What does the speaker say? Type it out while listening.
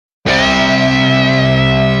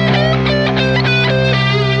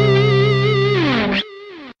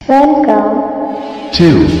Welcome to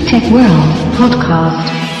teamtecworld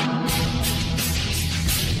podcast।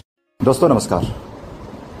 दोस्तों नमस्कार,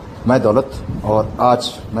 मैं दौलत और आज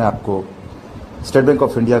मैं आपको स्टेट बैंक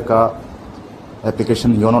ऑफ इंडिया का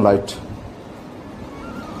एप्लीकेशन योनो लाइट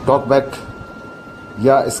टॉकबैक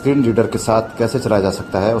या स्क्रीन रीडर के साथ कैसे चलाया जा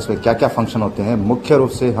सकता है, उसमें क्या क्या फंक्शन होते हैं, मुख्य रूप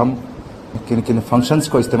से हम किन किन फंक्शंस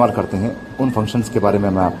को इस्तेमाल करते हैं, उन फंक्शंस के बारे में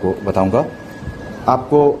मैं आपको बताऊंगा।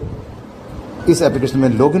 आपको इस एप्लीकेशन में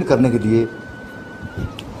लॉगिन करने के लिए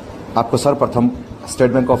आपको सर्वप्रथम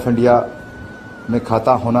स्टेट बैंक ऑफ इंडिया में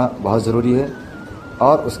खाता होना बहुत ज़रूरी है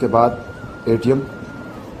और उसके बाद एटीएम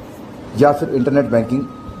या फिर इंटरनेट बैंकिंग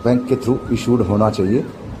बैंक के थ्रू इशूड होना चाहिए।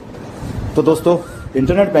 तो दोस्तों,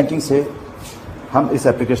 इंटरनेट बैंकिंग से हम इस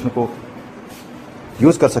एप्लीकेशन को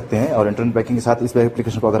यूज़ कर सकते हैं और इंटरनेट बैंकिंग के साथ इस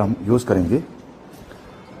एप्लीकेशन को अगर हम यूज़ करेंगे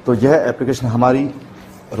तो यह एप्लीकेशन हमारी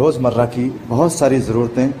रोज़मर्रा की बहुत सारी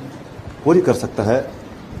ज़रूरतें पूरी कर सकता है,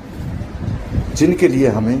 जिनके लिए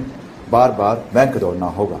हमें बार बार बैंक दौड़ना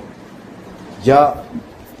होगा या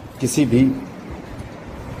किसी भी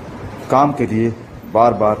काम के लिए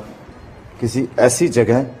बार बार किसी ऐसी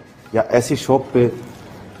जगह या ऐसी शॉप पे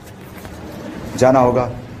जाना होगा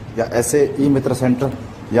या ऐसे ई मित्र सेंटर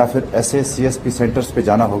या फिर ऐसे सीएसपी सेंटर्स पे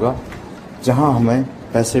जाना होगा जहां हमें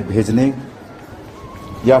पैसे भेजने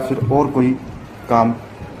या फिर और कोई काम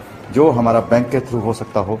जो हमारा बैंक के थ्रू हो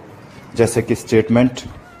सकता हो, जैसे कि स्टेटमेंट,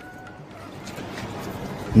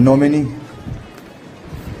 नॉमिनी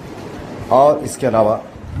और इसके अलावा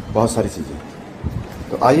बहुत सारी चीज़ें।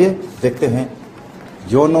 तो आइए देखते हैं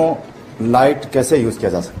योनो लाइट कैसे यूज़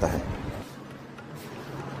किया जा सकता है।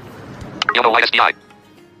 YONO light SBI।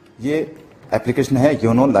 ये एप्लीकेशन है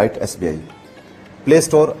YONO light SBI। Play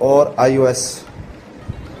store और iOS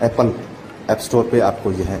एप्पल ऐप स्टोर पे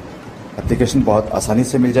आपको यह एप्लीकेशन बहुत आसानी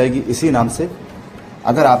से मिल जाएगी। इसी नाम से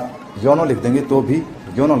अगर आप योनो लिख देंगे तो भी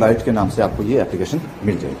योनो लाइट के नाम से आपको ये एप्लीकेशन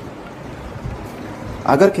मिल जाएगी।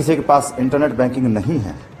 अगर किसी के पास इंटरनेट बैंकिंग नहीं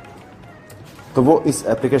है तो वो इस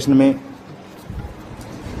एप्लीकेशन में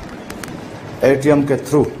एटीएम के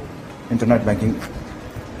थ्रू इंटरनेट बैंकिंग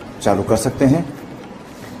चालू कर सकते हैं।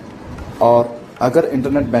 और अगर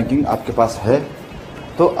इंटरनेट बैंकिंग आपके पास है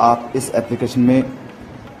तो आप इस एप्लीकेशन में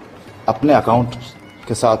अपने अकाउंट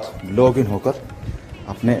के साथ लॉगिन होकर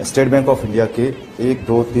अपने स्टेट बैंक ऑफ इंडिया के 1,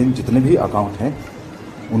 2, 3 जितने भी अकाउंट हैं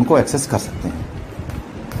उनको एक्सेस कर सकते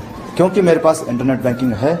हैं। क्योंकि मेरे पास इंटरनेट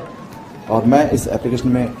बैंकिंग है और मैं इस एप्लीकेशन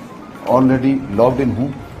में ऑलरेडी लॉग्ड इन हूँ,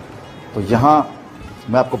 तो यहाँ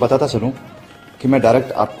मैं आपको बताता चलूँ कि मैं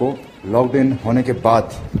डायरेक्ट आपको लॉग्ड इन होने के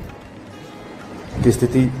बाद की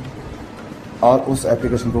स्थिति और उस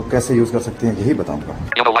एप्लीकेशन को कैसे यूज़ कर सकते हैं यही बताऊँगा।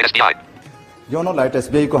 YONO light SBI। YONO light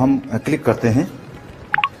SBI को हम क्लिक करते हैं।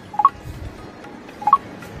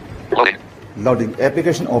 लोडिंग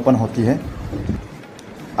एप्लीकेशन ओपन होती है।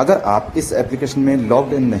 अगर आप इस एप्लीकेशन में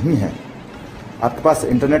लॉग्ड इन नहीं हैं, आपके पास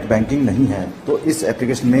इंटरनेट बैंकिंग नहीं है, तो इस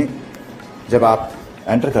एप्लीकेशन में जब आप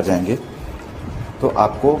एंटर कर जाएंगे तो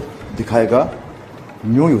आपको दिखाएगा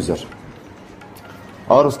न्यू यूज़र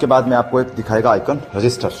और उसके बाद में आपको एक दिखाएगा आइकन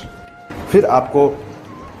रजिस्टर। फिर आपको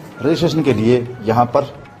रजिस्ट्रेशन के लिए यहाँ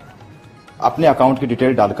पर अपने अकाउंट की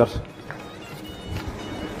डिटेल डालकर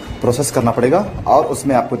प्रोसेस करना पड़ेगा और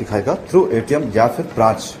उसमें आपको दिखाएगा थ्रू एटीएम या फिर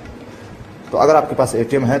ब्रांच। तो अगर आपके पास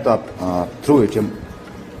एटीएम है तो आप थ्रू एटीएम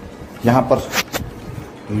यहाँ पर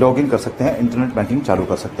लॉगिन कर सकते हैं, इंटरनेट बैंकिंग चालू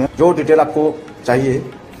कर सकते हैं। जो डिटेल आपको चाहिए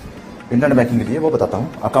इंटरनेट बैंकिंग के लिए वो बताता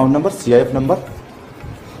हूँ। अकाउंट नंबर, CIF नंबर,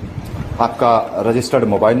 आपका registered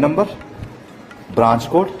mobile number, branch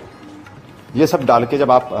code, ये सब डाल के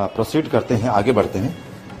जब आप प्रोसीड करते हैं, आगे बढ़ते हैं,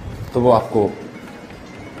 तो वो आपको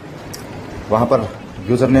वहाँ पर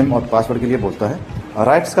यूज़र नेम और पासवर्ड के लिए बोलता है।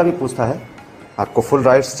 राइट्स का भी पूछता है, आपको फुल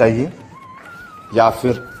राइट्स चाहिए या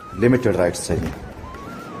फिर लिमिटेड राइट्स चाहिए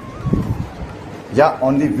या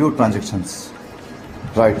ओनली व्यू ट्रांजैक्शंस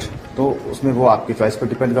राइट। तो उसमें वो आपकी चॉइस पर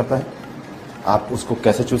डिपेंड करता है, आप उसको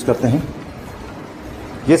कैसे चूज़ करते हैं।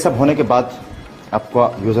 ये सब होने के बाद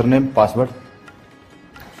आपका यूज़र नेम, पासवर्ड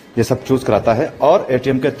ये सब चूज़ कराता है और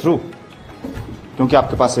एटीएम के थ्रू, क्योंकि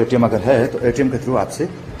आपके पास एटीएम अगर है तो एटीएम के थ्रू आपसे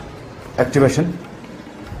एक्टिवेशन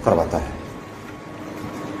करवाता है।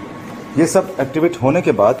 ये सब एक्टिवेट होने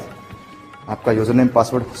के बाद आपका यूज़र नेम,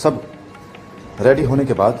 पासवर्ड सब रेडी होने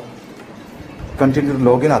के बाद कंटिन्यू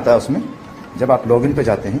लॉगिन आता है। उसमें जब आप लॉगिन पे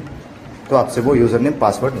जाते हैं तो आपसे वो यूज़र नेम,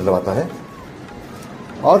 पासवर्ड डलवाता है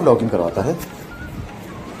और लॉगिन करवाता है।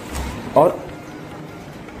 और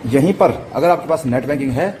यहीं पर अगर आपके पास नेट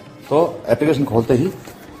बैंकिंग है तो एप्लीकेशन खोलते ही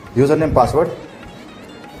यूज़र नेम, पासवर्ड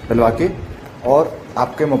डलवा के और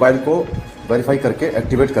आपके मोबाइल को वेरीफाई करके,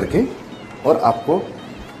 एक्टिवेट करके और आपको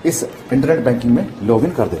इस इंटरनेट बैंकिंग में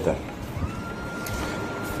लॉगिन कर देता है।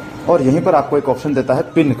 और यहीं पर आपको एक ऑप्शन देता है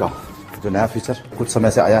पिन का, जो नया फीचर कुछ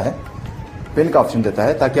समय से आया है। पिन का ऑप्शन देता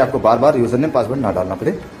है ताकि आपको बार बार यूजर नेम पासवर्ड ना डालना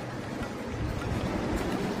पड़े,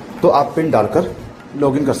 तो आप पिन डालकर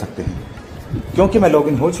लॉगिन कर सकते हैं। क्योंकि मैं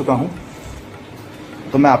लॉगिन हो चुका हूं,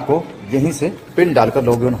 तो मैं आपको यहीं से पिन डालकर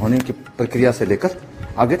लॉगिन होने की प्रक्रिया से लेकर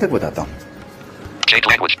आगे तक बताता हूं।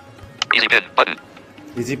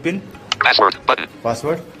 Easy pin,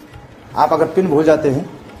 password. आप अगर पिन भूल जाते हैं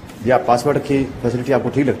या पासवर्ड की फैसिलिटी आपको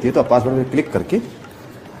ठीक लगती है, तो आप पासवर्ड पर क्लिक करके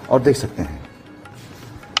और देख सकते हैं।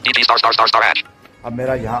 अब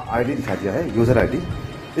मेरा यहाँ आईडी दिखा दिया है, यूजर आईडी।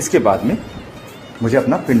 इसके बाद में मुझे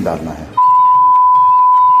अपना पिन डालना है।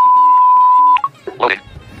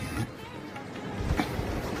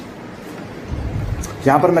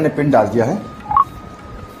 यहाँ पर मैंने पिन डाल दिया है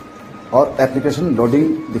और एप्लीकेशन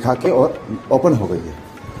लोडिंग दिखा के और ओपन हो गई है।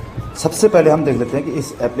 सबसे पहले हम देख लेते हैं कि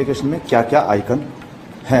इस एप्लीकेशन में क्या क्या आइकन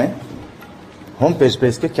हैं, होम पेज पे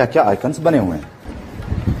इसके क्या क्या आइकन्स बने हुए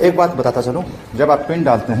हैं। एक बात बताता चलूं, जब आप पिन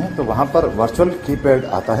डालते हैं तो वहाँ पर वर्चुअल कीपैड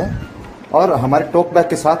आता है और हमारे टॉक बैक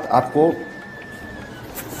के साथ आपको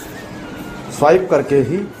स्वाइप करके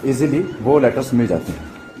ही इजीली वो लेटर्स मिल जाते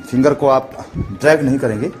हैं। फिंगर को आप ड्रैग नहीं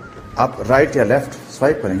करेंगे, आप राइट या लेफ्ट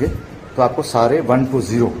स्वाइप करेंगे तो आपको सारे 1 to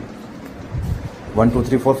 0, 1 2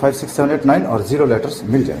 3 4 5 6 7 8 9 और 0 लेटर्स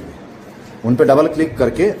मिल जाएंगे। उन पर डबल क्लिक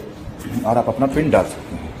करके और आप अपना पिन डाल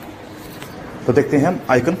सकते हैं। तो देखते हैं हम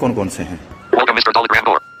आइकन कौन कौन से हैं।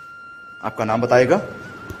 आपका नाम बताएगा।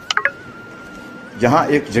 यहाँ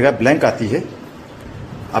एक जगह ब्लैंक आती है,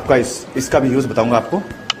 आपका इसका भी यूज बताऊंगा आपको।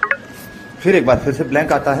 फिर एक बार फिर से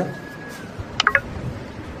ब्लैंक आता है,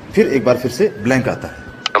 फिर एक बार फिर से ब्लैंक आता है।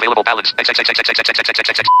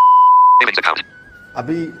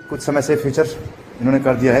 अभी कुछ समय से फीचर इन्होंने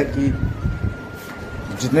कर दिया है कि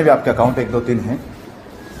जितने भी आपके अकाउंट 1 2 3 हैं,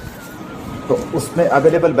 तो उसमें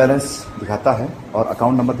अवेलेबल बैलेंस दिखाता है और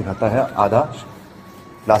अकाउंट नंबर दिखाता है, आधा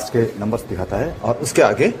लास्ट के नंबर्स दिखाता है और उसके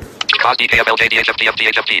आगे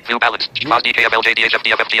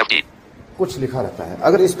कुछ लिखा रहता है।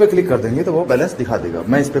 अगर इस पे क्लिक कर देंगे तो वो बैलेंस दिखा देगा।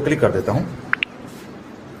 मैं इस पे क्लिक कर देता हूं।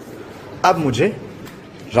 अब मुझे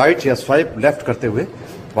राइट या स्वाइप लेफ्ट करते हुए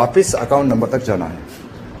वापस अकाउंट नंबर तक जाना है।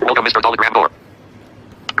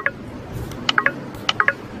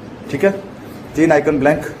 ठीक है, 3 आइकन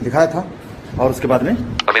ब्लैंक दिखाया था और उसके बाद में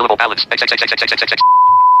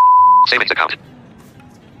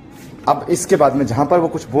अब इसके बाद में जहां पर वो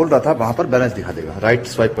कुछ बोल रहा था वहां पर बैलेंस दिखा देगा राइट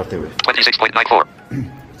स्वाइप करते हुए।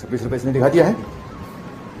 26 रुपए इसने दिखा दिया है।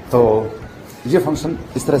 तो ये फंक्शन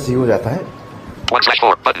इस तरह से हो जाता है।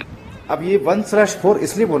 1/4 अब ये 1/4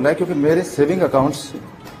 इसलिए बोल रहा है क्योंकि मेरे सेविंग अकाउंट्स,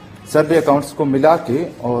 सर्वे अकाउंट्स को मिला के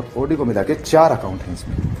और ओडी को मिला के 4 अकाउंट हैं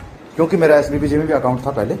इसमें। क्योंकि मेरा एसबीबीजे में भी अकाउंट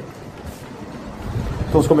था पहले,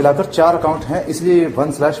 तो उसको मिलाकर 4 अकाउंट हैं, इसलिए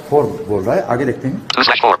 1/4 बोल रहा है। आगे देखते हैं।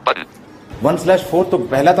 1/4 तो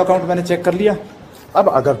पहला तो अकाउंट मैंने चेक कर लिया। अब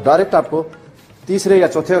अगर डायरेक्ट आपको तीसरे या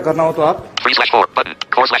चौथे का करना हो तो आप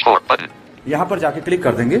 3/4 यहाँ पर जाके क्लिक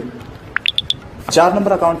कर देंगे। 4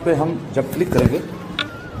 नंबर अकाउंट पे हम जब क्लिक करेंगे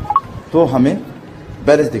तो हमें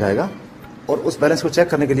बैलेंस दिखाएगा और उस बैलेंस को चेक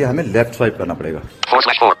करने के लिए हमें लेफ्ट स्वाइप करना पड़ेगा।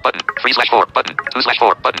 4/4 3/4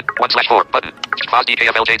 2/4 1/4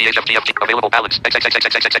 available balance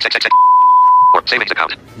savings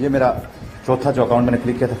account। ये मेरा चौथा जो अकाउंट मैंने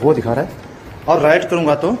क्लिक किया था वो दिखा रहा है। और राइट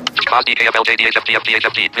करूंगा तो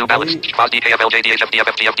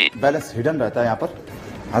बैलेंस हिडन रहता है। यहाँ पर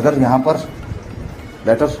अगर यहाँ पर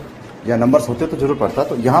लेटर या नंबर्स होते तो जरूर पड़ता,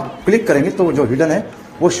 तो यहाँ क्लिक करेंगे तो जो हिडन है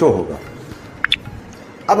वो शो होगा।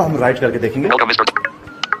 अब हम राइट करके देखेंगे।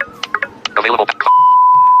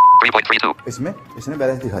 इसमें इसने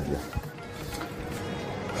बैलेंस दिखा दिया।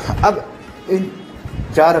 अब इन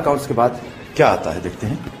 4 अकाउंट्स के बाद क्या आता है देखते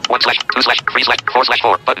हैं।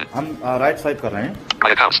 1/2/3/4 हम राइट स्वाइप कर रहे हैं।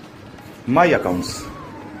 माई accounts,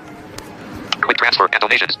 quick transfer and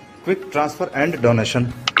donations, quick transfer and donation.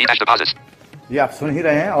 deposits ये आप सुन ही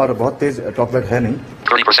रहे हैं और बहुत तेज टॉकबैक है नहीं,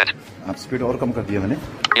 30%, आप स्पीड और कम कर दिया मैंने।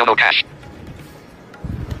 yono cash,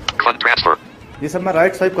 fund transfer, ये सब मैं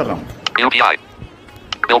राइट स्वाइप कर रहा हूँ। UPI,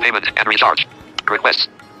 bill payment and recharge, requests,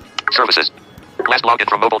 services, last login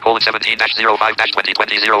from mobile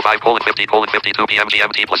 17-05-2020-05:50:52 PM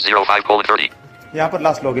GMT +05:30। यहाँ पर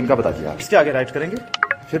लास्ट लॉगिन का बता दिया। इसके आगे राइट करेंगे,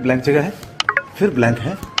 फिर ब्लैंक जगह है, फिर ब्लैंक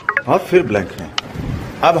है और फिर ब्लैंक है।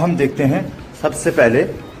 अब हम देखते हैं सबसे पहले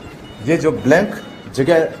ये जो ब्लैंक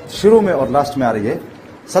जगह शुरू में और लास्ट में आ रही है,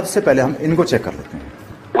 सबसे पहले हम इनको चेक कर लेते हैं।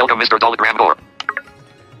 Welcome Mr Daulat Gor।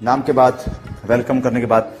 नाम के बाद वेलकम करने के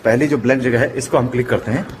बाद पहली जो ब्लैंक जगह है इसको हम क्लिक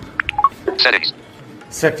करते हैं। Settings,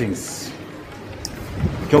 सेटिंग्स,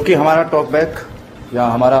 क्योंकि हमारा टॉकबैक या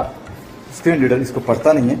हमारा स्क्रीन रीडर इसको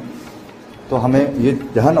पढ़ता नहीं है, तो हमें ये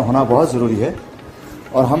ध्यान होना बहुत ज़रूरी है।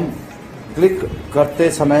 और हम क्लिक करते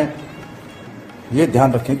समय ये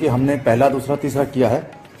ध्यान रखें कि हमने पहला, दूसरा, तीसरा किया है,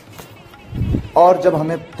 और जब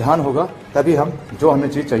हमें ध्यान होगा तभी हम जो हमें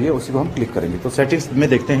चीज़ चाहिए उसी को हम क्लिक करेंगे। तो सेटिंग्स में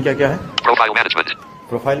देखते हैं क्या क्या है। Profile management.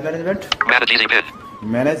 Profile management, Manage easy pin.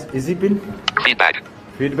 Manage easy pin, Feedback.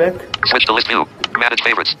 Feedback, Switch to list view. Manage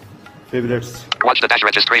favorites. Favourites, Watch the dash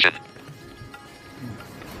registration.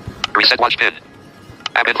 Reset watch pin.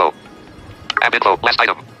 App info. App info. Last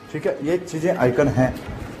item. ठीक है। ये चीज़ें icon हैं।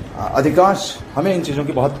 अधिकांश हमें इन चीज़ों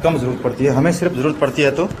की बहुत कम ज़रूरत पड़ती है। हमें सिर्फ ज़रूरत पड़ती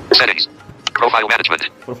है तो Settings. Profile management.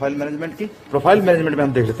 Profile management की। प्रोफाइल मैनेजमेंट में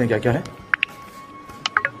हम देख लेते हैं क्या क्या है।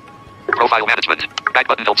 Profile management. Back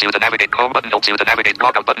button helps you to navigate. Home button helps you to navigate.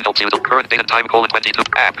 Logout button helps you to current date and time: 22.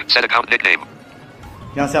 App. Set account nickname.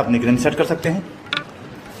 यहाँ से आप निकनेम सेट कर सकते हैं।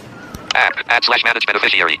 App. Add/manage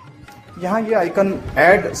beneficiary. यहाँ ये icon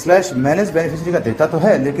ऐड/मैनेज beneficiary का देता तो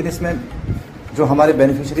है, लेकिन इसमें जो हमारे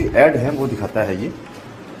बेनिफिशियरी ऐड हैं वो दिखाता है ये।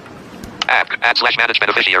 App. Add/manage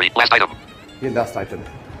beneficiary. Last item. ये लास्ट आइटम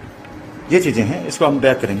है। ये चीज़ें हैं, इसको हम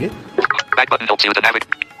बैक करेंगे। Back button helps you to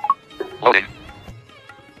navigate. Loading.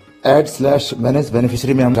 ऐड/मैनेज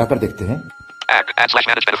beneficiary में हम जाकर देखते हैं। App.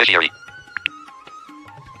 Add/manage beneficiary.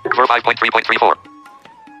 Ver 5.3.34.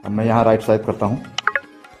 अब मैं यहाँ राइट स्वाइप करता हूँ।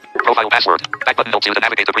 Profile password. Back button helps you to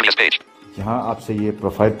navigate the previous page. यहाँ आपसे ये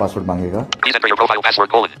प्रोफाइल पासवर्ड मांगेगा। Please enter your profile password: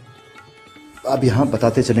 colon. अब यहाँ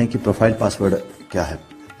बताते चलें कि प्रोफाइल पासवर्ड क्या है।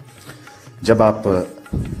 जब आप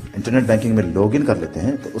इंटरनेट बैंकिंग में लॉगिन कर लेते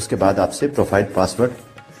हैं तो उसके बाद आपसे प्रोफाइल पासवर्ड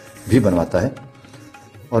भी बनवाता है।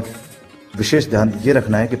 और विशेष ध्यान ये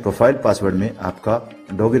रखना है कि प्रोफाइल पासवर्ड में आपका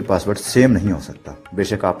लॉगिन पासवर्ड सेम नहीं हो सकता।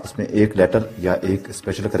 बेशक आप उसमें एक लेटर या एक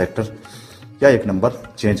स्पेशल कैरेक्टर या एक नंबर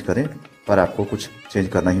चेंज करें, पर आपको कुछ चेंज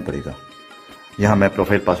करना ही पड़ेगा। यहाँ मैं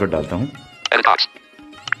प्रोफाइल पासवर्ड डालता हूँ। Edit box.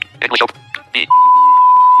 English open. E.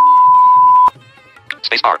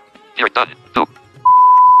 Space bar. Here done. 2.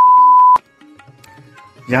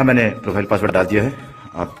 यहाँ मैंने प्रोफाइल पासवर्ड डाल दिया है।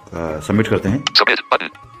 आप सबमिट करते हैं। Submit button.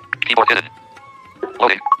 Keyboard hidden.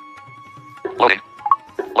 Loading. Loading.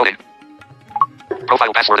 Loading.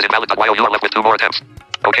 Profile password is invalid while you are left with 2 more attempts.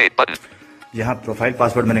 Okay button. यहाँ profile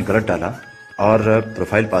password मैंने गलत डाला और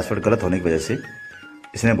प्रोफाइल पासवर्ड गलत होने की वजह से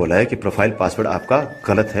इसने बोला है कि प्रोफाइल पासवर्ड आपका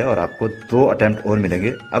गलत है और आपको 2 अटेम्प्ट और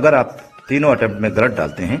मिलेंगे। अगर आप तीनों अटेम्प्ट में गलत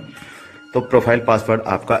डालते हैं तो प्रोफाइल पासवर्ड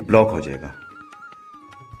आपका ब्लॉक हो जाएगा।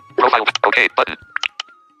 Profile. Okay button.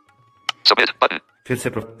 Submit button. फिर से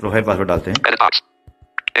प्रोफाइल पासवर्ड डालते हैं। Edit box.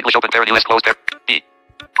 English open pair US closed pair. E.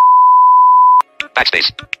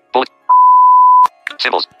 Backspace. Bullet.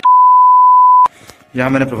 Symbols. यहाँ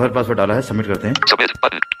मैंने प्रोफाइल पासवर्ड डाला है। सबमिट करते हैं। Submit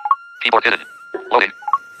button. Keyboard hidden. Loading.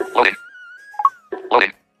 Loading.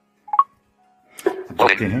 Loading.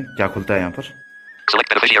 देखते हैं क्या खुलता है यहाँ पर। Select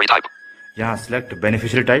beneficiary type. यहाँ select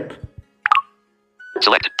beneficiary type.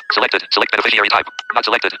 Selected. Select beneficiary type. Not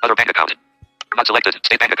selected. Other bank account. Not selected.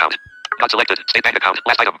 State bank account. Not selected. State bank account.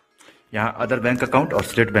 Last item. यहाँ other bank account और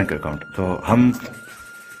स्टेट बैंक अकाउंट। तो हम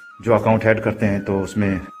जो account add करते हैं तो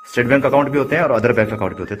उसमें state bank account भी होते हैं और अदर बैंक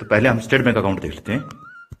अकाउंट भी होते हैं। तो पहले हम स्टेट बैंक अकाउंट देख लेते हैं।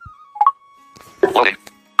 Loading.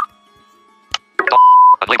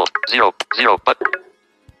 Unlabeled. 0 button.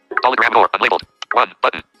 Daulat Gor unlabeled. 1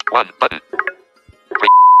 button. 1 button.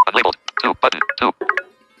 Free. Unlabeled. 2 button. 2.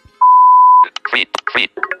 Free.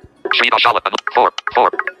 Shri Bashala. 4.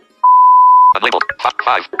 Unlabeled.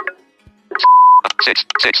 5.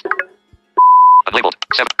 6. Unlabeled.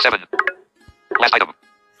 7. Last item.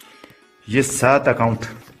 ये 7 अकाउंट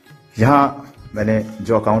यहाँ मैंने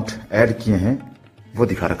जो अकाउंट ऐड किए हैं वो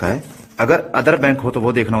दिखा रखा है। अगर अदर बैंक हो तो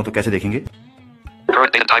वो देखना हो तो कैसे देखेंगे।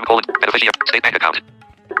 Current date and time: beneficiary. State bank account.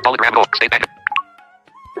 Daulat Gor. State bank.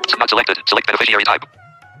 Not selected. Select beneficiary type.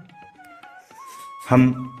 हम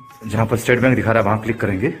जहाँ पर स्टेट बैंक दिखा रहा है वहाँ क्लिक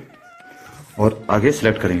करेंगे और आगे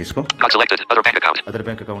सिलेक्ट करेंगे इसको। Not selected. Other bank account. Other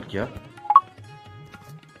bank account किया।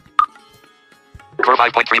 Ver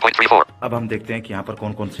 5.3.34. अब हम देखते हैं कि यहाँ पर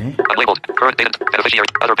कौन कौन से हैं। Unlabeled. Current date and beneficiary.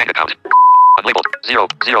 Other bank account. Unlabeled. 0.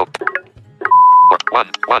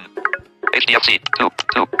 1. HDFC. 2.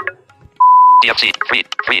 DFC.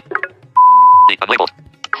 3. Unlabeled.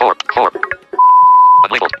 4.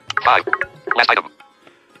 Unlabeled. 5. Last item.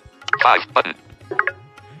 5 button.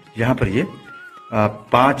 यहाँ पर ये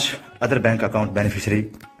 5 अदर बैंक अकाउंट बेनिफिशियरी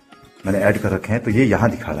मैंने ऐड कर रखे हैं तो ये यहाँ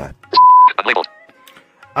दिखा रहा है। Unlabeled.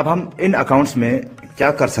 अब हम इन अकाउंट्स में क्या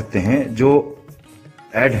कर सकते हैं जो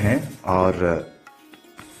ऐड हैं, और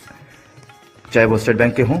चाहे वो स्टेट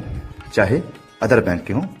बैंक के हों चाहे अदर बैंक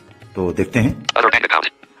के हों, तो देखते हैं। Other bank account.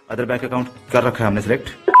 Other bank account कर रखा है हमने सिलेक्ट।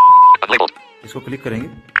 Unlabeled. इसको क्लिक करेंगे।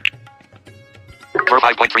 Ver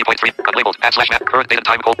 45.3.3. Unlabeled. @ current date and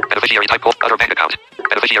time code. Beneficiary type code. Other bank account.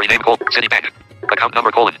 Beneficiary name code. Citibank. Account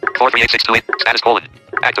number : 438628. Status :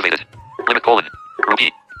 activated. Limit :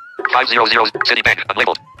 rupee 500. Citibank.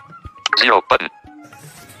 Unlabeled. 0 button.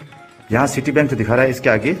 यहाँ city bank तो दिखा रहा है, इसके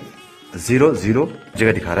आगे 00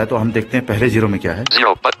 जगह दिखा रहा है, तो हम देखते हैं पहले 0 में क्या है।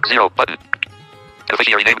 0 button.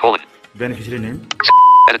 Beneficiary name : beneficiary name.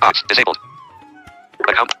 edit box disabled.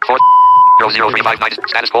 Account 400359.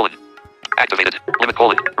 Status : activated. Limit :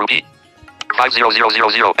 rupee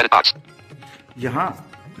 50000. Edit box. यहाँ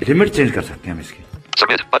लिमिट चेंज कर सकते हैं हम इसकी।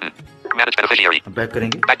 Submit button. Manage beneficiary. Back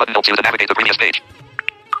करेंगे। Back button helps you to navigate the previous page.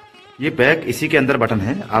 ये back इसी के अंदर बटन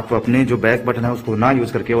है, आप अपने जो बैक बटन है उसको ना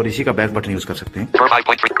यूज करके और इसी का बैक बटन यूज कर सकते हैं।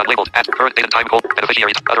 45.3 unlabeled. @ current date and time code.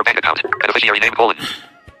 Beneficiary other bank account. Beneficiary name :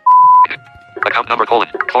 account number :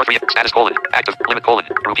 43. Status : active. Limit :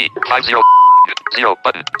 rupee 50. 0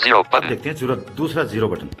 button. 0 अब button. देखते हैं दूसरा 0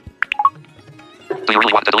 button. Do you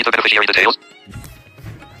really want to delete the beneficiary details?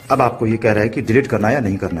 अब आपको ये कह रहा है कि डिलीट करना है या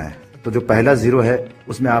नहीं करना है। तो जो पहला 0 है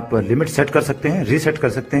उसमें आप लिमिट सेट कर सकते हैं, रीसेट कर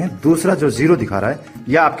सकते हैं। दूसरा जो 0 दिखा रहा है,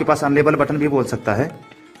 या आपके पास अनलेबल बटन भी बोल सकता है,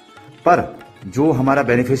 पर जो हमारा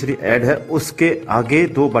बेनिफिशियरी ऐड है उसके आगे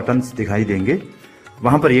 2 बटन्स दिखाई देंगे।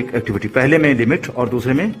 वहां पर एक एक्टिविटी, पहले में लिमिट और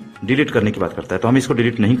दूसरे में डिलीट करने की बात करता है, तो हम इसको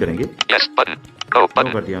डिलीट नहीं करेंगे। Yes button. No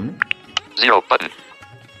button. कर दिया हमने। 0 button.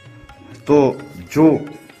 तो जो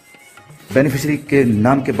बेनिफिशियरी के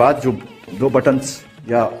नाम के बाद जो 2 बटन्स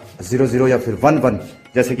या 00 या फिर 11,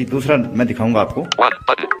 जैसे कि दूसरा मैं दिखाऊंगा आपको। 1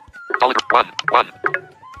 button. 1.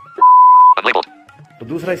 Unlabeled. तो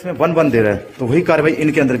दूसरा इसमें 11 दे रहा है, तो वही कार्रवाई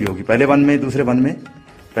इनके अंदर भी होगी। पहले 1 में, दूसरे 1 में,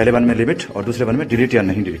 पहले 1 में लिमिट और दूसरे 1 में डिलीट या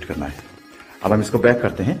नहीं डिलीट करना है। अब हम इसको बैक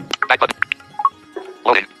करते हैं। Back button.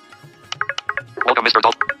 Loading. Welcome Mr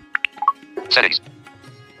Daulat. Settings.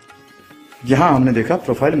 यहां हमने देखा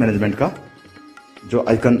प्रोफाइल मैनेजमेंट का जो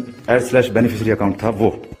आइकन /बेनिफिशियरी अकाउंट था वो।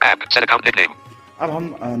 App. Set account nickname. अब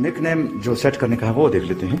हम निक नेम जो सेट करने का है वो देख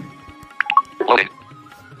लेते हैं। Loading.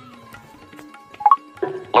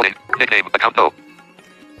 Loading. Nickname. Account no.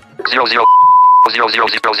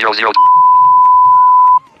 000000.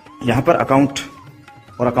 यहाँ पर अकाउंट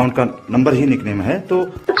और अकाउंट का नंबर ही निक नेम है, तो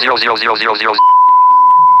 000000.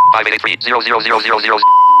 5883.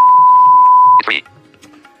 000003.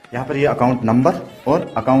 यहाँ पर ये अकाउंट नंबर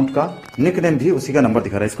और अकाउंट का निक नेम भी उसी का नंबर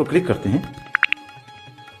दिखा रहा है। इसको क्लिक करते हैं,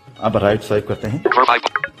 अब राइट स्वाइप करते हैं। 45.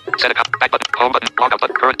 Set account. Back button. Home button. Log out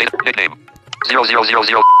button. Current date. Nickname.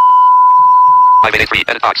 0000. 5883.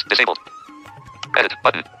 Edit box. Disabled. Edit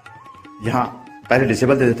button. यहाँ पहले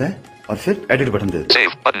डिसेबल दे देता है और फिर एडिट बटन दे देता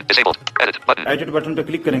Save button. Disabled. Edit button. है। एडिट बटन पे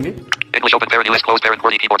क्लिक करेंगे। English open parent US closed parent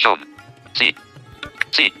QWERTY keyboard shown. C.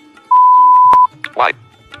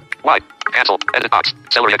 Y. Cancel. Edit box.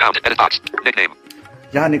 Celery account. Edit box. Nickname.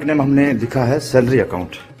 यहाँ निक नेम हमने लिखा है salary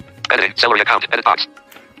account. Editing. Celery account. Edit box.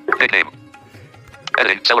 Nickname.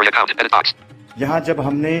 Editing. Celery account. Edit box. यहाँ जब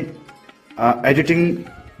हमने editing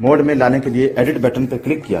mode में लाने के लिए एडिट बटन पे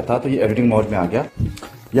क्लिक किया था तो ये एडिटिंग मोड में आ गया।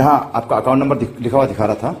 यहाँ आपका अकाउंट नंबर लिखा हुआ दिखा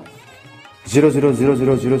रहा था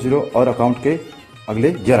 000000 और अकाउंट के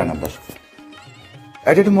अगले 11 नंबर।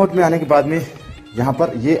 एडिट मोड में आने के बाद में यहाँ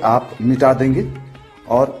पर ये आप मिटा देंगे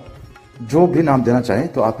और जो भी नाम देना चाहें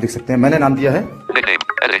तो आप लिख सकते हैं। मैंने नाम दिया है Nickname.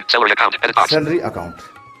 Editing. Celery account. Edit box. Salary account.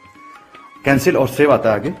 Cancel और सेव आता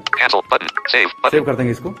है आगे, Cancel button. Save button. Save कर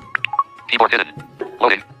देंगे इसको। Keyboard hidden.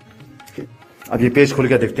 Loading. अब ये पेज खोल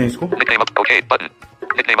के देखते हैं इसको। Nickname up. OK button.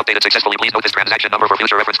 Nickname updated successfully. Please note this transaction number for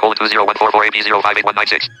future reference: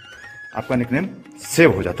 20144AB058196. आपका निकनेम सेव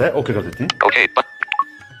हो जाता है। ओके कर देते हैं। OK button.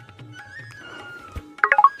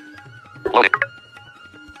 Loading.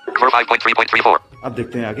 45.3.34. अब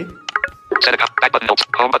देखते हैं आगे। Set account. Back button. Notes.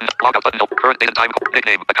 Home button. Log out button. Note. Current date and time.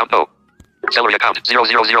 Nickname. Account no. Celery account.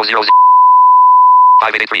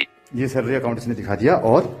 00000583. ये सैलरी अकाउंट इसने दिखा दिया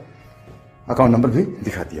और अकाउंट नंबर भी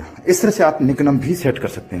दिखा दिया। इस तरह से आप निकनेम भी सेट कर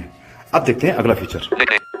सकते हैं। अब देखते हैं अगला feature.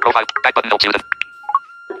 Nickname. Profile. Back button. Notes. Used.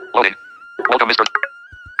 Loading. Welcome Mr.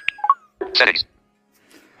 Settings.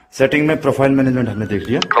 Setting में प्रोफाइल मैनेजमेंट हमने देख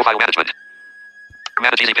लिया। Profile management.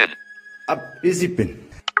 Manage easy pin. अब easy pin,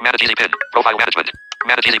 Manage easy pin. Profile management.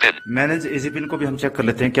 Manage easy pin. Manage easy pin को भी हम check कर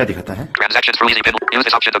लेते हैं क्या दिखाता है। Transactions through easy pin. Use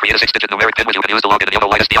this option to create a 6-digit numeric pin which you can use to log in yono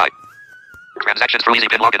llight SBI. Transactions through easy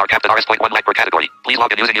pin login are capped at Rs.1 light per category. Please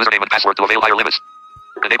log in using username and password to avail higher limits.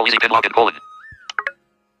 Enable easy pin login :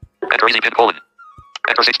 enter easy pin :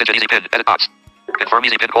 enter 6-digit easy pin. Edit box. Confirm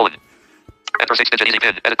easy pin : enter 6-digit easy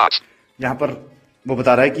pin. Edit box. यहाँ पर वो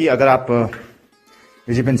बता रहा है कि अगर आप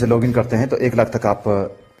easy pin से लॉगिन करते हैं तो 1 लाख तक आप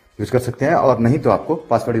यूज कर सकते हैं और नहीं तो आपको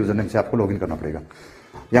पासवर्ड यूजरनेम से आपको लॉगिन करना पड़ेगा।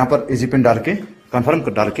 यहाँ पर इजी पिन डाल के कंफर्म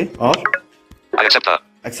डाल के और I accept the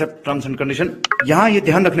accept terms and condition. यहाँ ये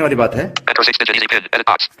ध्यान रखने वाली बात है, Enter 6-digit easy pin. Edit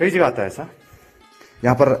box. कई जगह आता है ऐसा,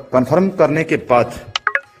 यहाँ पर कंफर्म करने के बाद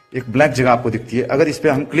एक ब्लैंक जगह आपको दिखती है। अगर इस पे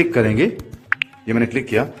हम क्लिक करेंगे, ये मैंने क्लिक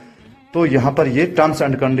किया, तो यहाँ पर ये टर्म्स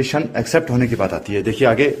एंड कंडीशन एक्सेप्ट होने की बात आती है। देखिए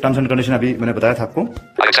आगे टर्म्स एंड कंडीशन अभी मैंने बताया था आपको,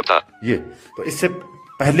 I accept the. ये तो इससे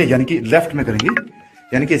पहले यानी कि लेफ्ट में करेंगे,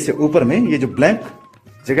 यानी कि इससे ऊपर में ये जो ब्लैंक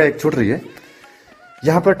जगह एक छूट रही है,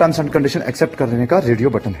 यहाँ पर टर्म्स एंड कंडीशन एक्सेप्ट करने का रेडियो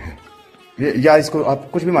बटन है, या इसको आप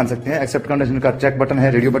कुछ भी मान सकते हैं। एक्सेप्ट कंडीशन का चेक बटन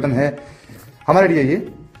है, रेडियो बटन है। हमारे लिए ये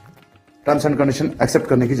टर्म्स एंड कंडीशन एक्सेप्ट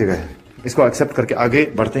करने की जगह है। इसको एक्सेप्ट करके आगे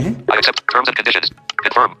बढ़ते हैं। I accept terms and conditions.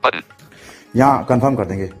 Confirm button. यहाँ कंफर्म कर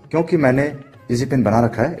देंगे, क्योंकि मैंने इजी पिन बना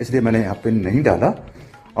रखा है इसलिए मैंने यहाँ पिन नहीं डाला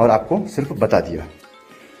और आपको सिर्फ बता दिया।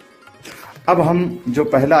 अब हम जो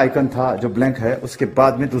पहला आइकन था जो ब्लैंक है, उसके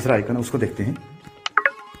बाद में दूसरा आइकन उसको देखते हैं।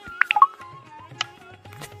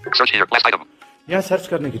 Search here. Last item. यहाँ सर्च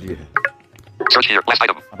करने के लिए है। Search here. Last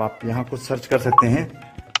item. अब आप यहाँ कुछ सर्च कर सकते हैं।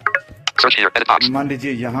 Search here. Edit box. मान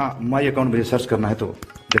लीजिए यहाँ माई अकाउंट मुझे सर्च करना है, तो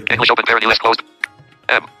देखते हैं। English open parent US closed.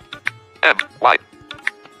 Y.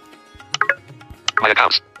 My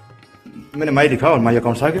accounts. मैंने माई लिखा और माई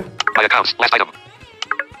अकाउंट आ गया। My accounts. Last item.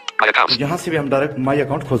 My accounts. यहाँ से भी हम डायरेक्ट माई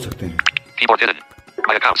अकाउंट खोल सकते हैं। Keyboard hidden.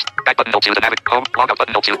 My accounts. Back button 0 to the navigate. Home. Logout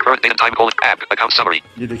button 0 to current date and time colon. App. Account summary.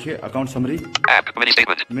 ये देखिए account summary, App. Mini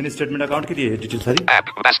statement. Mini statement account के लिए है detail सारी। App.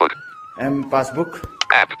 Passbook. M passbook,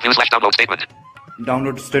 App. View/download statement.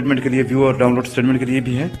 Download statement के लिए, view और download statement के लिए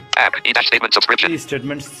भी है। App. E-statement subscription. E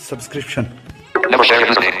statement subscription. Never share your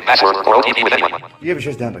username, password, or OTP with anyone. ये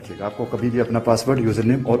विशेष ध्यान रखिएगा, आपको कभी भी अपना पासवर्ड, यूजर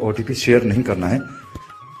नेम और ओटीपी शेयर नहीं करना है।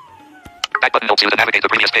 Back button 0 to navigate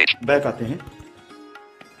the previous page. Back आते हैं।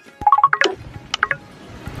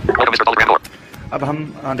 Welcome Mr Daulat Gor. अब हम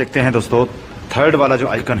देखते हैं दोस्तों, थर्ड वाला जो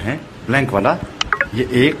आइकन है ब्लैंक वाला, ये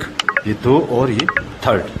एक, ये दो और ये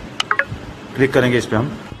थर्ड। क्लिक करेंगे इस पे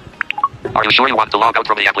हम। Are you sure you want to log out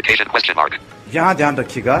from the application? Question mark. यहाँ ध्यान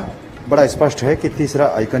रखिएगा, बड़ा स्पष्ट है कि तीसरा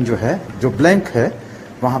आइकन जो है, जो ब्लैंक है,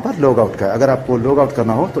 वहां पर लॉग आउट का है। अगर आपको लॉग आउट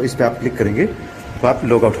करना हो तो इस पे आप क्लिक करेंगे तो आप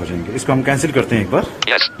लॉग आउट हो जाएंगे। इसको हम कैंसिल करते हैं एक बार।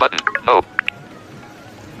 Yes button. No.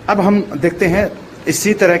 अब हम देखते हैं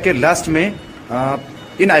इसी तरह के लास्ट में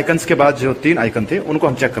इन आइकन्स के बाद जो तीन आइकन थे उनको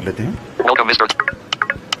हम चेक कर लेते हैं। Welcome Mr.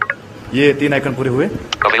 ये तीन आइकन पूरे हुए।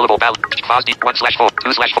 Available balance. Fast 1/4,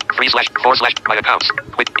 2/4, 3/4 / my accounts.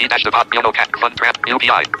 Quick E-Depot, Yono Cat, Fund Trap,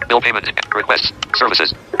 UPI, Bill Payment, Requests, Services.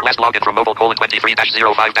 Last login from mobile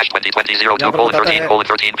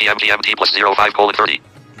 :23-05-2020:13 PM GMT +05:30.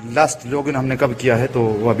 Last login हमने कब किया है, तो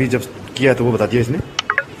वो अभी जब किया है तो वो बता दिया इसने।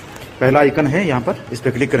 पहला आइकन है यहाँ पर, इस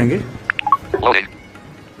पे क्लिक करेंगे। Loading.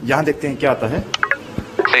 यहाँ देखते हैं क्या आता है।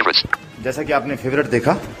 Favorites. जैसा कि आपने फेवरेट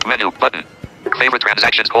देखा, Menu button. Favorite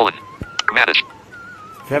transactions : Manage.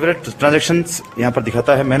 Favourite transactions यहाँ पर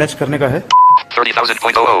दिखाता है, मैनेज करने का है।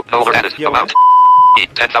 30,000.00. No alert added. Amount.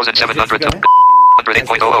 10,700.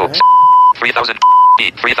 108.00. 3,000.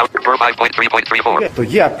 3,000. 5.3.34. तो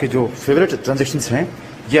ये आपके जो फेवरेट ट्रांजेक्शन्स हैं,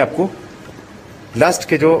 ये आपको लास्ट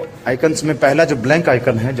के जो आइकन्स में पहला जो ब्लैंक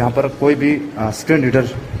आइकन है, जहाँ पर कोई भी स्क्रीन रीडर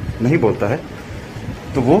नहीं बोलता है,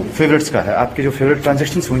 तो वो फेवरेट्स का है। आपके जो फेवरेट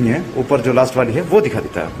ट्रांजेक्शन्स हुई हैं, ऊपर जो लास्ट वाली है वो दिखा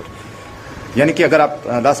देता है आपको। यानी कि अगर आप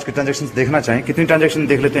लास्ट की ट्रांजेक्शन्स देखना चाहें, कितनी ट्रांजेक्शन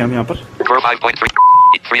देख लेते हैं हम यहाँ पर। 5.3.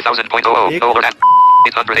 3,000.00. No alert added.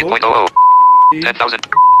 808.00. 10,000.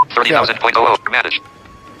 30,000.00. Manage.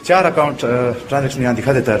 4 account transaction यहाँ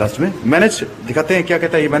दिखा देता है लास्ट में। मैनेज दिखाते हैं, क्या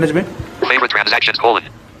कहता है ये मैनेज में। Favorite transactions :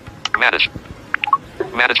 Manage.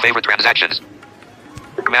 Manage favorite transactions.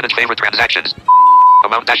 Manage favorite transactions.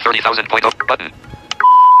 Amount -30,000.0 button.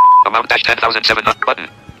 Amount -10,700 button.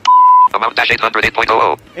 Amount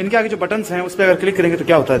 -808.00 इनके आगे जो बटन्स हैं उस पर अगर क्लिक करेंगे तो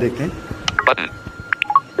क्या होता है देखते हैं। button.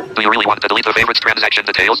 Do you really want to delete the favorites transaction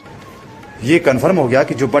details? ये कंफर्म हो गया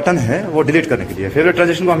कि जो बटन है वो डिलीट करने के लिए। फेवरेट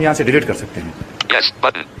ट्रांजेक्शन को हम यहाँ से डिलीट कर सकते हैं। Yes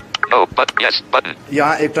button. No button. Yes button.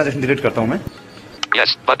 यहाँ एक ट्रांजेक्शन डिलीट करता हूँ मैं।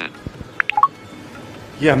 Yes button.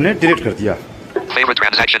 ये हमने डिलीट कर दिया। Favorite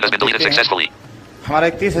transaction has been deleted successfully. हमारा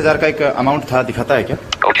 31,000 का एक अमाउंट था, दिखाता है क्या।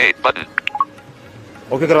 Okay button.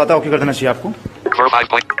 ओके करवाता, ओके कर देना चाहिए आपको। 5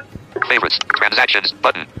 favorites transactions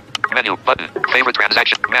button. Menu button. Favorite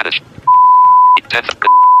transaction manage.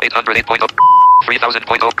 808.0.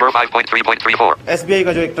 3,000.0. 5.3.34. SBI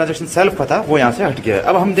का जो एक ट्रांजेक्शन सेल्फ का था वो यहाँ से हट गया है।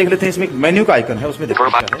 अब हम देख लेते हैं, इसमें एक मेन्यू का आइकन है, उसमें देखते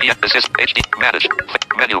हैं क्या है। Assist HD manage.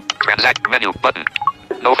 Menu transact menu button.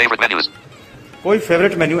 No favorite menus. कोई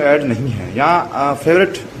फेवरेट मेन्यू ऐड नहीं है यहाँ।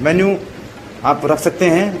 फेवरेट मेन्यू आप रख सकते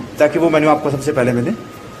हैं ताकि वो मेन्यू आपको सबसे पहले मिले।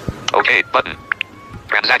 Okay button.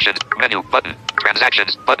 Transactions menu button.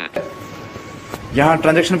 Transactions button. यहाँ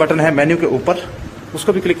ट्रांजेक्शन बटन है मेन्यू के ऊपर,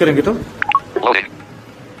 उसको भी क्लिक करेंगे तो Loading.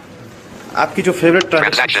 आपकी जो फेवरेट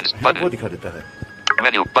ट्रांजेक्शन Transactions है button. वो दिखा देता है।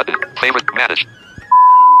 Menu. Button. Favorite. Manage.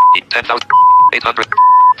 10,000. 800.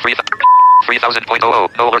 3,000.00.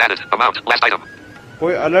 No alert added. Amount. Last item.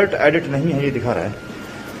 कोई अलर्ट एडिट नहीं है, ये दिखा रहा है।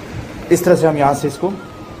 इस तरह से हम यहाँ से इसको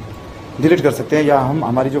डिलीट कर सकते हैं, या हम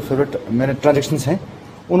हमारी जो फेवरेट मेरे ट्रांजेक्शन्स हैं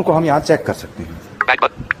उनको हम यहाँ चेक कर सकते हैं। Back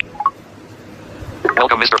button.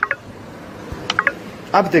 Welcome, Mr.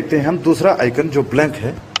 अब देखते हैं हम दूसरा आइकन जो ब्लैंक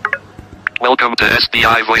है। Welcome to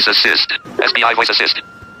SBI Voice Assist. SBI Voice Assist.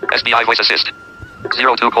 SBI Voice Assist.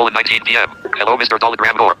 02:19 p.m. Hello, Mr. Daulat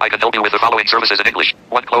Gor. I can help you with the following services in English.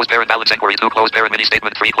 1. Closed parent balance inquiry. 2. Closed parent mini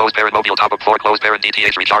statement. 3. Closed parent mobile top up. 4. Closed parent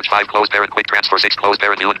DTH recharge. 5. Closed parent quick transfer. 6. Closed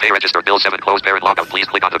parent new and pay registered bill. 7. Closed parent logout. Please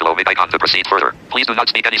click on the below icon to proceed further. Please do not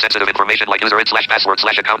speak any sensitive information like user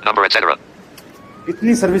id/password/account number etc.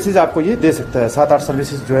 इतनी services आपको ये दे सकता है, 7-8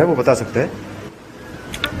 services जो है वो बता सकते हैं,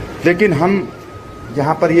 लेकिन हम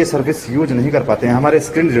यहाँ पर ये सर्विस यूज नहीं कर पाते हैं हमारे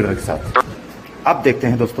स्क्रीन रीडर के साथ। अब देखते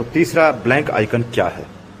हैं दोस्तों तीसरा ब्लैंक आइकन क्या है।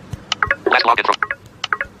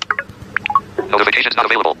 Notifications not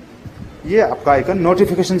available. ये आपका आइकन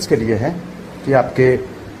नोटिफिकेशंस के लिए है कि आपके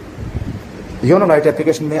योनो लाइट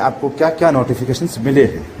एप्लीकेशन में आपको क्या क्या नोटिफिकेशंस मिले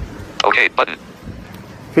हैं। Okay button.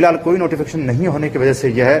 फिलहाल कोई नोटिफिकेशन नहीं होने की वजह से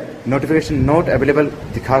यह नोटिफिकेशन नोट अवेलेबल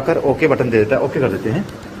दिखाकर ओके बटन दे देता है। ओके कर देते हैं।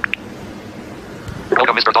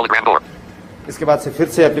 Welcome, Mr. Daulat Gor. इसके बाद से फिर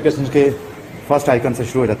से एप्लीकेशन के फर्स्ट आइकन से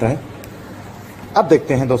शुरू हो जाता है। अब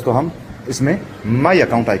देखते हैं दोस्तों हम इसमें my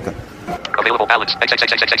account icon. Available balance.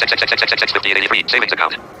 5883 savings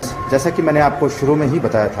account. जैसा कि मैंने आपको शुरू में ही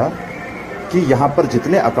बताया था कि यहाँ पर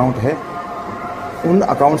जितने अकाउंट है उन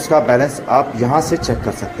अकाउंट्स का बैलेंस आप यहाँ से चेक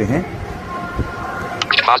कर सकते हैं।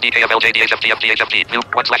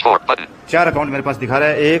 1/4 button. 4 अकाउंट मेरे पास दिखा रहा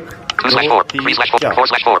है। 1 2 3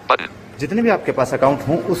 4 button. जितने भी आपके पास अकाउंट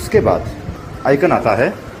हों उसके बाद आइकन आता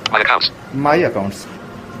है My accounts. My accounts.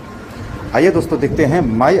 आइए दोस्तों देखते हैं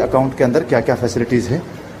माई अकाउंट के अंदर क्या क्या फैसिलिटीज है।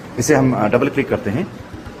 इसे हम डबल क्लिक करते हैं।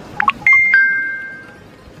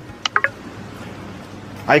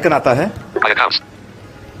 आइकन आता है My accounts.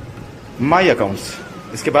 My accounts.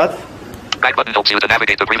 इसके बाद Back button helps you to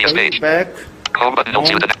navigate the previous page. Back Home button helps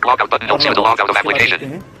you to logout button helps you to log out of application.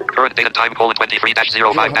 Current date and time: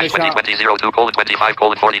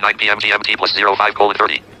 23-05-20/02:25:49 p.m. GMT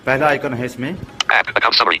 +05:30. पहला icon है इसमें App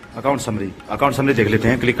account summary. Account summary. Account summary देख लेते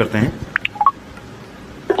हैं, click करते हैं।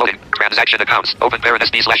 Loading transaction accounts. Open parent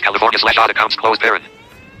SB/California/odd accounts. Closed parent.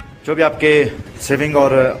 जो भी आपके सेविंग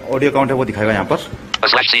और ऑडियो अकाउंट है वो दिखाएगा यहाँ पर।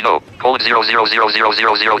 /C/no: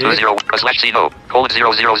 000000020 /C/no: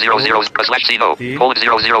 0000000 /C/no: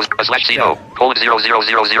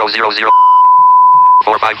 0000000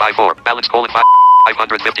 4554 balance: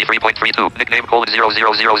 553.32 nickname: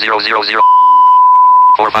 0000000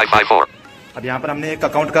 4554. अब यहाँ पर हमने एक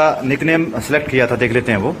अकाउंट का निकनेम सिलेक्ट किया था, देख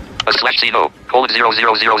लेते हैं वो। /C/no: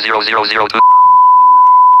 0000002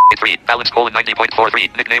 3 balance: 90.43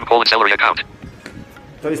 nickname: salary account.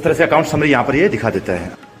 तो इस तरह से अकाउंट समरी यहाँ पर ये दिखा देता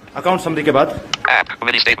है। अकाउंट समरी के बाद App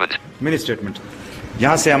mini statement. Mini statement.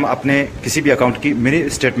 यहाँ से हम अपने किसी भी अकाउंट की मिनी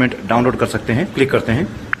स्टेटमेंट डाउनलोड कर सकते हैं। क्लिक करते हैं।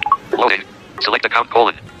 Loading. Select account: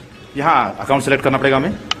 यहाँ अकाउंट सेलेक्ट करना पड़ेगा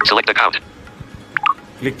हमें। select account.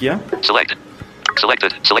 क्लिक किया। Select.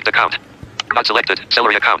 Selected. Select account. Not selected.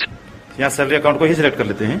 Salary account. यहाँ सैलरी अकाउंट को ही सिलेक्ट कर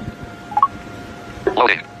लेते हैं।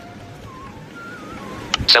 Loading.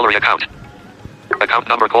 Salary account. Account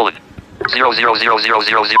number: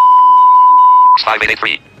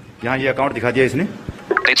 000000583. यहाँ ये अकाउंट दिखा दिया इसने।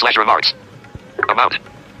 Date/remarks. Amount: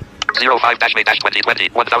 05-May-2020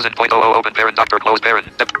 1000.00 open parent doctor closed parent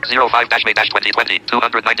 05-May-2020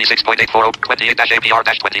 296.840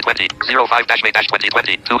 28-APR-2020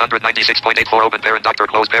 05-May-2020 296.840 open parent doctor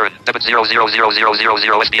closed parent debit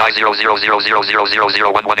 0000000 SBI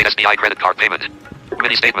 000000011 SBI credit card payment.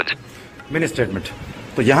 Mini statement. Mini statement.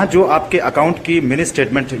 तो यहाँ जो आपके account की मिनी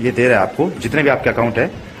स्टेटमेंट ये दे रहा है आपको, जितने भी आपके अकाउंट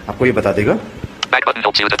है आपको ये बता देगा। Back button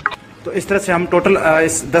helps you to तो इस तरह से हम टोटल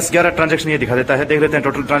 10-11 ट्रांजेक्शन ये दिखा देता है। देख लेते हैं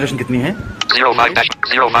टोटल ट्रांजेक्शन कितनी है।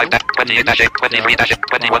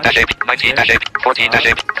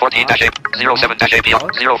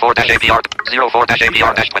 05-05-28-21-21-21-19-14-14-APR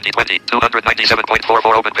 04-APR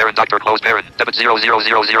 297.44 open parent doctor closed parent debit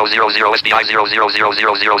 0000000 SBI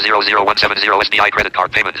 000000017 SBI credit card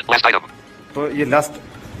payment. Last item. तो ये लास्ट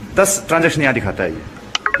 10 ट्रांजेक्शन यहाँ दिखाता है ये।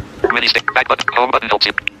 Mini stick back button home button helps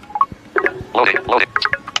you. Loading.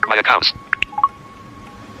 My accounts.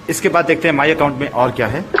 इसके बाद देखते हैं माई अकाउंट में और क्या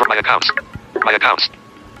है। For my accounts.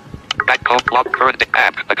 Back home log current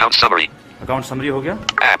app account summary. Account summary हो गया।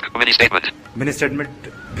 App mini statement. Mini statement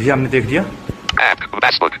भी हमने देख लिया। App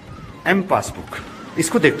passbook. एम पासबुक,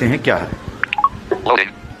 इसको देखते हैं क्या है।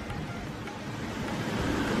 Loading.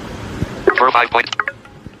 For 5 point.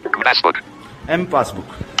 Passbook. M passbook.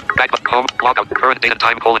 Back home. Logout. Current date and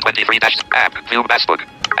time. :23 dash app. View passbook.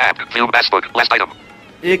 App. View passbook. Last item.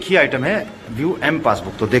 एक ही आइटम है व्यू एम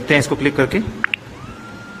पासबुक, तो देखते हैं इसको क्लिक करके।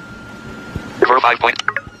 For 5 point.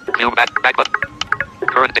 View back button.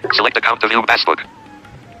 Current date. Select account to view passbook.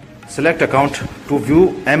 Select account to view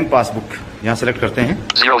M passbook, यहाँ select करते हैं।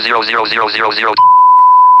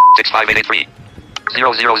 00000065883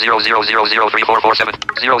 00000034447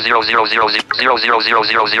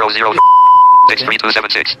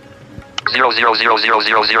 0000000632276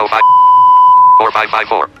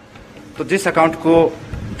 00000054554। तो जिस अकाउंट को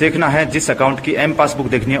देखना है, जिस अकाउंट की एम पासबुक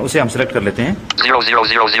देखनी है, उसे हम सेलेक्ट कर लेते हैं।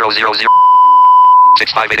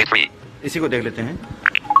 00000065883 इसी को देख लेते हैं।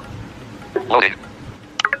 Loading.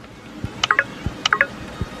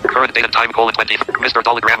 Current date and time: :20. Mr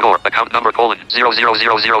Daulat Gor. Account number: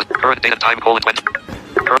 :0000. Current date and time: :20.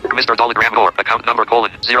 Mr Daulat Gor. Account number: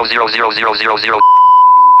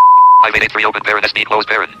 :00000583. Open parent SB close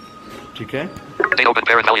parent. ठीक है। Date open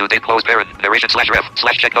parent value date close parent narration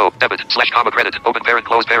 /ref/check no debit /comma credit open parent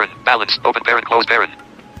close parent balance open parent close parent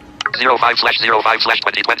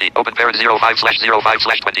 05/05/2020 open parent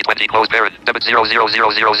 05/05/2020 close parent debit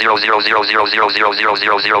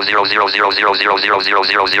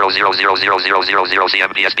 000000000000000000000000000000000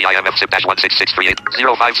 CMP SBI MF SIP-16638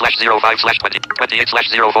 05/05/2028/04/20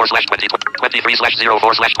 23/04/20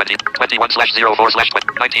 21/04/20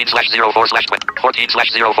 19/04/20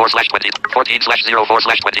 14/04/20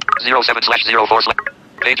 14/04/20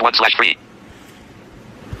 page 1/3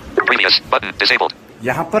 previous button disabled।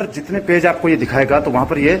 यहाँ पर जितने page आपको ये दिखाएगा तो वहाँ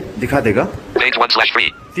पर ये दिखा देगा। Page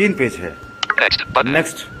 1/3 3 पेज है। Next button।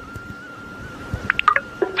 Next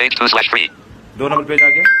Page 2/3 2 number page आ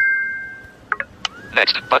गया,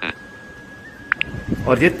 Next button।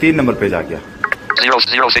 और ये 3 नंबर पेज आ गया।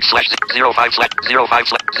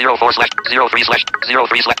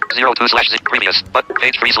 006/05/05/04/03/03/02/0 previous button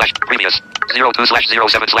page 3/previous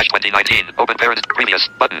 02/07/2019 open parent previous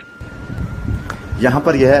button। यहाँ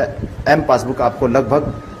पर यह एम पासबुक आपको लगभग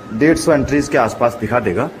 150 एंट्रीज के आसपास दिखा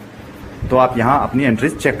देगा, तो आप यहाँ अपनी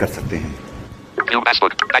एंट्रीज चेक कर सकते हैं। View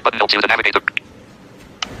passbook back button to the navigator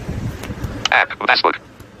app passbook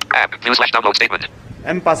app view/download statement।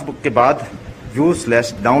 M passbook के बाद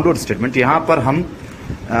व्यू/डाउनलोड स्टेटमेंट, यहाँ पर हम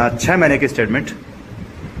 6 महीने के स्टेटमेंट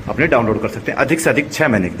अपने डाउनलोड कर सकते हैं। अधिक से अधिक 6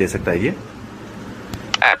 महीने की दे सकता है ये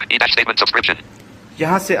ऐप। ई-स्टेटमेंट सब्सक्रिप्शन,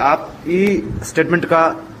 यहाँ से आप ई स्टेटमेंट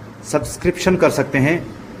का सब्सक्रिप्शन कर सकते हैं।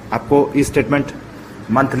 आपको e statement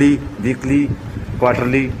monthly, weekly,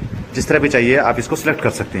 quarterly, जिस तरह भी चाहिए आप इसको सिलेक्ट कर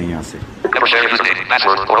सकते हैं यहाँ से। Never share your username,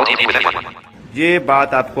 password or OTP with anyone। ये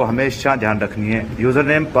बात आपको हमेशा ध्यान रखनी है, यूजर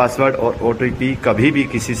नेम, पासवर्ड और OTP कभी भी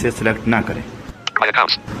किसी से सिलेक्ट ना करें। My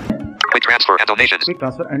accounts, quick transfer and donations। Quick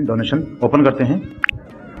transfer and donation open करते हैं।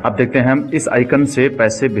 अब देखते हैं हम इस आइकन से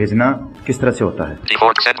पैसे भेजना किस तरह से होता है।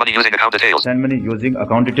 Default send money using account details। Send money using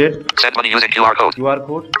account detail. Send money using QR code। QR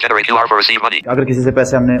code. Generate QR for receive money। अगर किसी से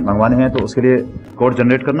पैसे हमने मंगवाने हैं तो उसके लिए कोड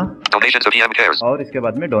जनरेट करना, Donations to PM cares। और इसके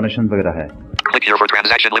बाद में डोनेशन वगैरह है। Click here for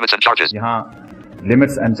transaction limits and charges। यहाँ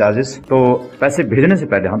लिमिट्स एंड चार्जेस, तो पैसे भेजने से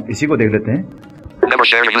पहले हम इसी को देख लेते हैं। Never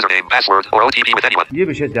share your username, password or OTP with anyone। ये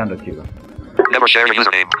विशेष ध्यान रखिएगा। Never share your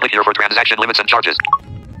username। Click here for transaction limits and charges।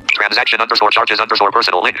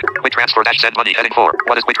 Transaction_charges_personal link. Quick transfer -send money heading 4.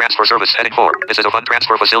 What is quick transfer service heading 4? This is a fund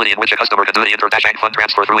transfer facility in which a customer can do the inter-bank fund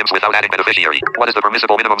transfer through IMS without adding beneficiary. What is the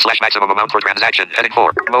permissible minimum/maximum amount for transaction heading 4?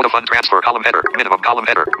 Mode of fund transfer column header. Minimum column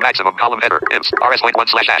header. Maximum column header. IMS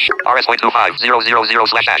RS.1/#.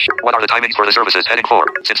 RS.25000/#. What are the timings for the services heading 4?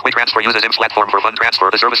 Since quick transfer uses IMS platform for fund transfer,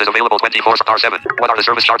 the service is available 24/7. What are the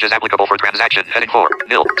service charges applicable for transaction heading 4?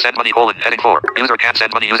 Nil. Send money heading 4. User can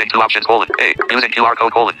send money using 2 options A. Using QR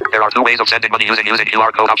code There are 2 ways of sending money using QR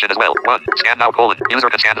code option as well. 1. Scan now User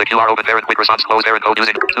can scan the QR open parent quick response close parent code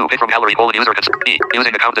using 2. Pay from gallery User can B.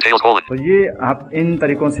 Using account details तो ये आप इन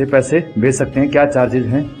तरीकों से पैसे भेज सकते हैं। क्या चार्जेज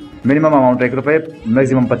हैं? मिनिमम अमाउंट ₹1,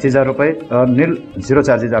 मैक्सिमम 25,000 रुपए, और नील 0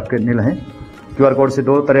 चार्जेज आपके नील हैं। QR कोड से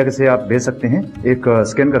 2 तरह से आप भेज सकते हैं, एक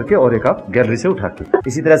स्कैन करके और एक आप गैलरी से उठा के।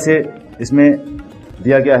 इसी तरह से इसमें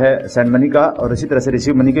दिया गया है सेंड मनी का, और इसी तरह से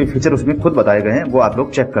रिसीव मनी के फीचर उसमें खुद बताए गए हैं, वो आप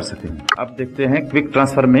लोग चेक कर सकते हैं। अब देखते हैं क्विक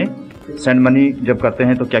ट्रांसफर में सेंड मनी जब करते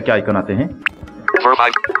हैं तो क्या क्या आइकन आते हैं।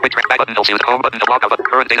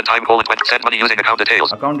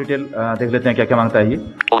 अकाउंट डिटेल देख लेते हैं क्या क्या मांगता है ये।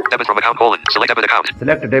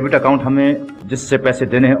 सिलेक्ट डेबिट अकाउंट, हमें जिससे पैसे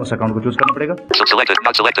देने हैं उस अकाउंट को चूज करना पड़ेगा।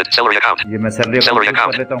 ये मैं सैलरी अकाउंट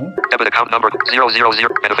कर लेता हूँ।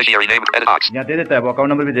 यहाँ दे देता है, वो अकाउंट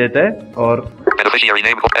नंबर भी दे देता है, और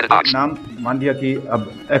नाम मान लिया कि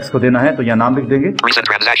अब एक्स को देना है तो यहाँ नाम लिख देंगे। ये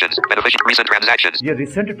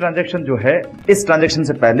रिसेंट ट्रांजैक्शन जो है, इस ट्रांजैक्शन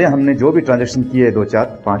से पहले हमने जो भी ट्रांजैक्शन किए 2, 4,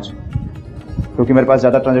 5, क्योंकि मेरे पास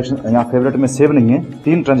ज़्यादा ट्रांजेक्शन यहाँ फेवरेट में सेव नहीं है,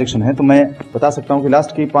 3 ट्रांजेक्शन है, तो मैं बता सकता हूँ कि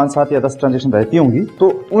लास्ट की 5, 7 या 10 ट्रांजेक्शन रहती होंगी। तो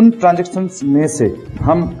उन ट्रांजेक्शन में से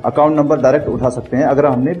हम अकाउंट नंबर डायरेक्ट उठा सकते हैं अगर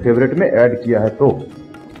हमने फेवरेट में ऐड किया है। तो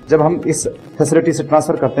जब हम इस फैसिलिटी से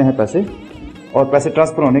ट्रांसफ़र करते हैं पैसे, और पैसे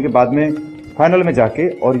ट्रांसफ़र होने के बाद में फाइनल में जाके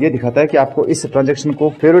और ये दिखाता है कि आपको इस ट्रांजेक्शन को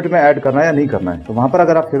फेवरेट में ऐड करना है या नहीं करना है, तो वहाँ पर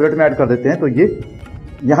अगर आप फेवरेट में ऐड कर देते हैं तो ये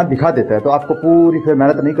यहाँ दिखा देता है। तो आपको पूरी फिर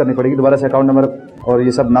मेहनत नहीं करनी पड़ेगी, दोबारा से अकाउंट नंबर और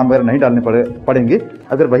ये सब नाम वगैरह नहीं डालने पड़ेंगे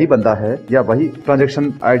अगर वही बंदा है या वही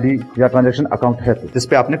ट्रांजैक्शन आईडी या ट्रांजैक्शन अकाउंट है जिस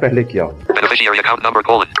पे आपने पहले किया हो।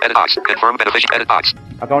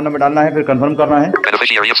 अकाउंट नंबर डालना है, फिर कंफर्म करना है।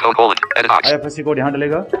 IFSC कोड यहाँ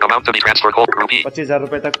डलेगा, 25,000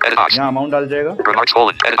 रुपए तक यहाँ अमाउंट डाल जाएगा।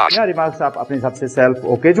 या रिमार्क्स आप अपने हिसाब से सेल्फ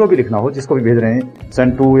ओके जो भी लिखना हो, जिसको भी भेज रहे हैं,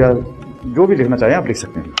 सेंड टू या जो भी लिखना चाहें आप लिख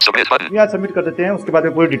सकते हैं। यहाँ सबमिट कर देते हैं, उसके बाद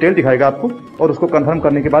में पूरी डिटेल दिखाएगा आपको, और उसको कंफर्म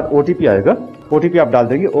करने के बाद OTP आएगा, OTP आप डाल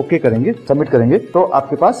देंगे, ओके करेंगे, सबमिट करेंगे, तो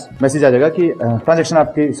आपके पास मैसेज आ जाएगा कि ट्रांजैक्शन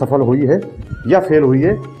आपकी सफल हुई है या फेल हुई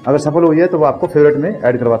है। अगर सफल हुई है तो वो आपको फेवरेट में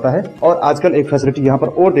ऐड करवाता है। और आजकल एक फैसिलिटी यहाँ पर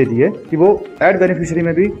और दे दी है कि वो ऐड बेनिफिशियरी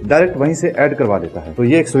में भी डायरेक्ट वहीं से ऐड करवा देता है, तो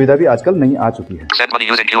ये एक सुविधा भी आजकल नई आ चुकी है। Send money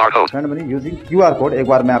using QR code, एक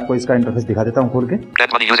बार मैं आपको इसका इंटरफेस दिखा देता हूँ खोल के।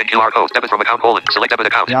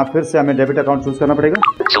 यहाँ फिर से हमें डेबिट अकाउंट चूज करना पड़ेगा।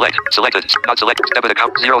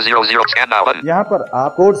 यहाँ पर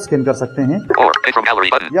आप कोड स्कैन कर सकते हैं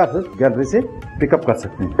या फिर गैलरी से पिकअप कर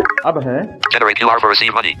सकते हैं। अब है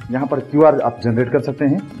यहाँ पर QR आप जनरेट कर सकते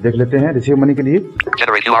हैं, देख लेते हैं रिसीव मनी के लिए।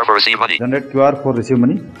 Generate QR for receive money.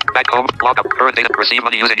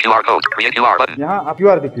 यहाँ आप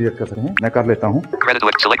QR भी क्रिएट कर सकते हैं, मैं कर लेता हूँ।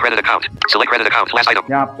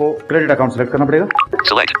 यहाँ आपको क्रेडिट अकाउंट सेलेक्ट करना पड़ेगा।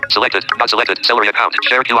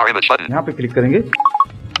 यहाँ पे क्लिक करेंगे,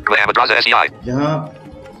 यहाँ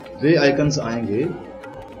वे आइकन्स आएंगे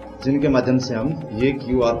जिनके माध्यम से हम ये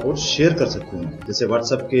QR कोड शेयर कर सकते हैं, जैसे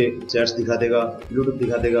व्हाट्सएप के चैट्स दिखा देगा, ब्लूटूथ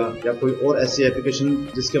दिखा देगा, या कोई और ऐसी एप्लीकेशन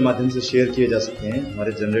जिसके माध्यम से शेयर किए जा सकते हैं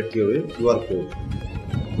हमारे जनरेट किए हुए QR कोड।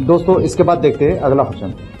 दोस्तों इसके बाद देखते हैं अगला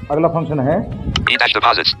फंक्शन। अगला फंक्शन है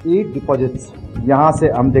ई डिपॉजिट्स। यहाँ से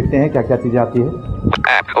हम देखते हैं क्या क्या चीजें आती है।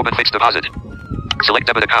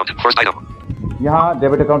 यहाँ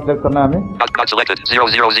डेबिट अकाउंट सेलेक्ट करना है हमें।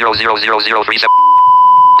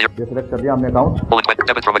 ये सिलेक्ट कर दिया हमने अकाउंट।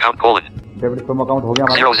 डेबिट फ्रॉम अकाउंट हो गया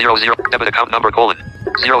हमारा।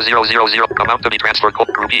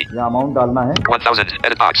 यहाँ अमाउंट डालना है,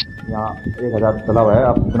 यहाँ 1,000 चला हुआ है,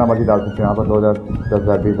 आप जितना मर्जी डाल सकते हैं। यहाँ पर 2,000,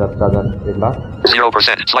 10,000, 20,000, 50,000, 1 lakh.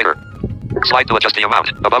 0% slider. Slide to adjust the amount.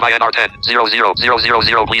 Above INR 10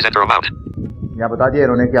 00000. Please enter amount. यहाँ बता दिया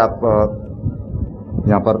इन्होंने कि आप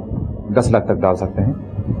यहाँ पर 10 लाख तक डाल सकते हैं।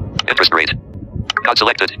 Interest rate. Not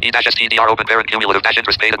selected. E-STDR open parent cumulative dash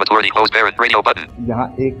interest paid at maturity closed parent radio button. यहाँ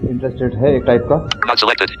एक इंटरेस्ट रेट है एक टाइप का। Not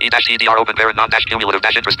selected. E-TDR open parent non dash cumulative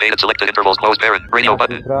dash interest paid at selected intervals closed parent radio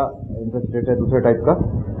button. दूसरा interest rate है दूसरे type का।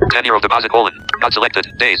 Tenure of deposit colon. Not selected.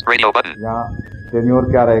 Days radio button. यहाँ tenure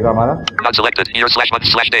क्या रहेगा हमारा? Not selected.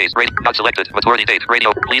 Year/month/days. Not selected. Maturity date. Radio.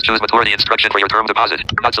 Please choose maturity instruction for your term deposit.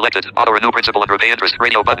 Not selected. Auto renew principal and repay interest.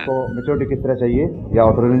 Radio button. आपको maturity किस तरह चाहिए या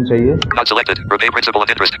auto renew चाहिए? Not selected. Repay principal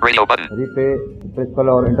and interest. Radio button. Repay principal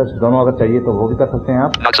और interest दोनों अगर चाहिए तो वो भी कर सकते हैं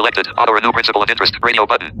आप। Not selected. Auto renew principal and interest. Radio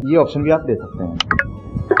button. ये ऑप्शन भी आप दे सकते हैं।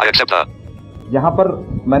 I accept that. यहाँ पर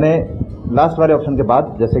मैंने लास्ट वाले ऑप्शन के बाद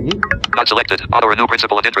जैसे कि Not selected. Auto renew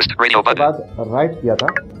principal and interest. Radio के button. बाद राइट किया था,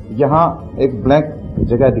 यहाँ एक ब्लैंक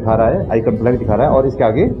जगह दिखा रहा है, आइकन ब्लैंक दिखा रहा है, और इसके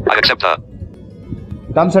आगे I accept that.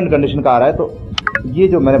 Terms and condition का आ रहा है। तो ये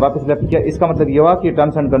जो मैंने वापस लेफ्ट किया, इसका मतलब ये हुआ कि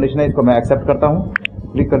टर्म्स एंड कंडीशन है, इसको मैं एक्सेप्ट करता हूँ।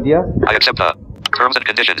 क्लिक कर दिया। I accept that. Terms and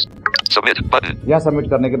conditions. Submit button. यहाँ सबमिट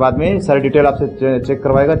करने के बाद में सारी डिटेल आपसे चेक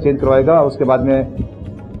करवाएगा, चेंज करवाएगा, उसके बाद में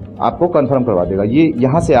आपको कंफर्म करवा देगा। ये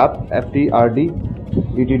यहाँ से आप FT, RD,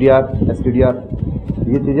 ETDR, STDR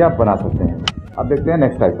ये चीजें आप बना सकते हैं। अब देखते हैं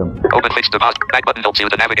next item. Open fixed deposit. Back button helps you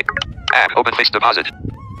to navigate. App. Open fixed deposit.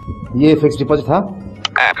 ये फिक्स डिपॉजिट था।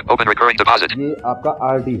 App. Open recurring deposit. ये आपका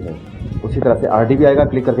RD है, उसी तरह से RD भी आएगा।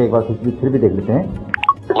 क्लिक करके एक बार फिर भी देख लेते हैं।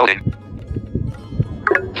 Loading.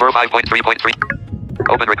 For 5.3.3.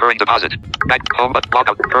 Open recurring deposit. Back home but log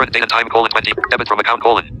out. Current date and time colon 20. Debit from account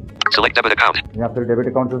colon. Select debit account. यहाँ फिर डेबिट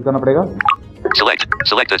अकाउंट चूज करना पड़ेगा। Select.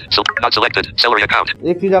 Selected. Not selected. Salary account.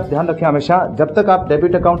 एक चीज आप ध्यान रखें हमेशा, जब तक आप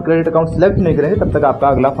debit account credit account select नहीं करेंगे तब तक आपका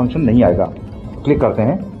अगला फंक्शन नहीं आएगा। क्लिक करते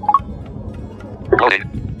हैं। Loading.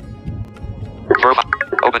 For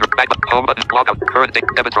open back home button log out. Current date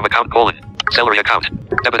debit from account colon. Salary account.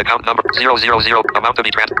 Debit account number 000. Amount to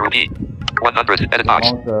be transferred rupee 100. Edit box.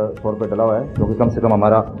 Amount 100 रुपये डला हुआ है, क्योंकि कम से कम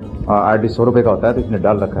हमारा RD 100 रुपये का होता है, तो इसने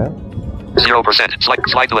डाल रखा है। 0%.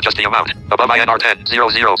 Slide to adjust the amount. Above INR 10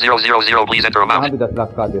 00000. Please enter यहाँ amount. भी 10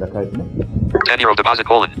 लाख का दे रखा है इसने। 10 euro deposit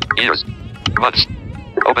colon. Years. Months.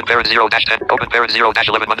 Open parent 0-10. Open parent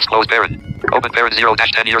 0-11 months. Close parent. Open parent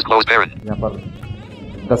 0-10 years. Close parent. यहाँ पर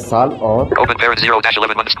 10 साल और Open parent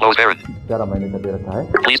 0-11 months. Close parent. 11 महीने का दे रखा है।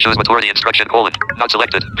 Please choose maturity instruction colon. Not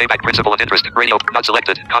selected. Payback principal and interest. Radio. Not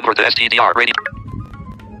selected. Convert to STDR. Radio.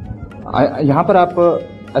 यहाँ पर आप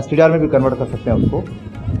STDR में भी कन्वर्ट कर सकते हैं उसको,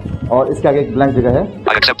 और इसके आगे एक ब्लैंक जगह है।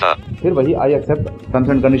 I accept the. फिर वही I accept terms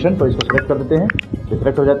and condition, तो इसको सिलेक्ट कर देते हैं,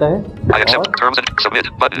 सिलेक्ट हो जाता है I accept और terms and submit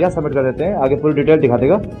button. या सबमिट कर देते हैं। आगे पूरी डिटेल दिखा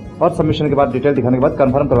देगा और सबमिशन के बाद डिटेल दिखाने के बाद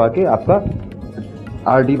कंफर्म करवा के आपका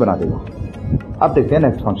RD बना देगा। अब देखते हैं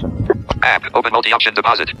next function. App. Open multi-option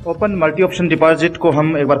deposit. Open multi option deposit को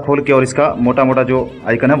हम एक बार खोल के और इसका मोटा मोटा जो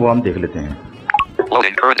आइकन है वो हम देख लेते हैं।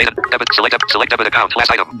 Loading. Current data. Debit. Select debit account.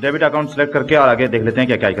 Last item. Debit account select करके और आगे देख लेते हैं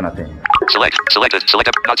क्या क्या आइकन आते हैं। Select. Selected.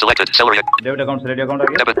 Select. Not selected. Salary. Debit account select account आ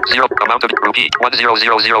गया, Debit. 0. Amount of rupee.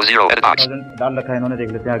 10000. Edit box. 1000 डाल रखा है इन्होंने, देख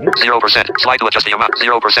लेते हैं आगे। 0%. Slide to adjust the amount.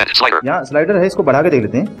 0%. Slider. यहाँ स्लाइडर है, इसको बढ़ा के देख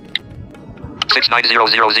लेते हैं।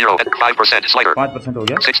 69000. 5% slider. 5% हो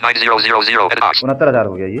गया, 69000. Edit box. 69,000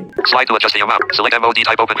 हो गया ये। Slide to adjust the amount. Select MOD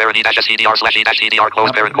type. Open parent E-SEDR/E-EDR.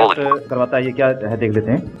 Close parent colon. करवाता है, ये क्या है देख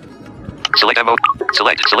लेते हैं। Select MOD.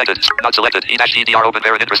 Select. Selected. Not selected. E-EDR. Open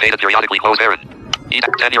parent interest paid periodically. Close parent.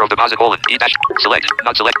 E-10 euro deposit colon. E-select.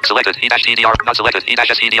 Not select. Selected. E-EDR. Not selected.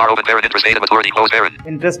 E-SEDR. Open parent interest paid maturity. Close parent.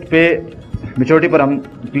 Interest पे maturity पर हम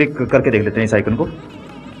click करके देख लेते हैं इस icon को।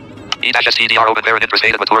 E-SEDR. Open parent interest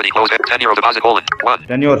paid maturity. Close parent. 10 euro deposit colon. 1.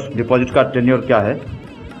 Tenure, deposit का टेन्योर क्या है।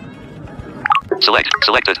 Select.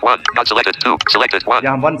 Selected. 1. Not selected. 2. Selected. 1.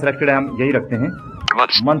 यहाँ 1 सिलेक्टेड है, हम यही रखते हैं।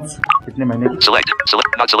 Months. मंथ्स कितने महीने की, Select.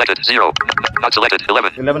 Select. Not selected. 0. Not selected.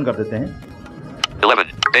 11. 11 कर देते हैं। 11.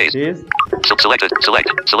 Days. Days Selected. Select.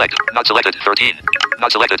 Select. Not selected. 13.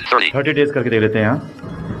 Not selected. 30. 30 days करके देख लेते हैं। यहाँ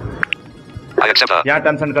I accept the. यहाँ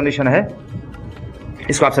टर्म्स एंड कंडीशन है,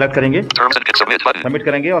 इसको आप सेलेक्ट करेंगे, Terms and submit button. Submit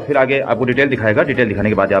करेंगे और फिर आगे आपको डिटेल दिखाएगा। डिटेल दिखाने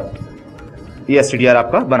के बाद आप ये STDR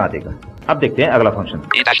आपका बना देगा। अब देखते हैं अगला function,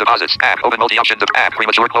 E-deposits. App. Open multi-option. App.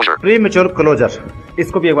 Premature closure. Pre mature closure.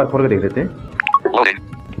 इसको भी एक बार खोल के देख लेते हैं। Loading.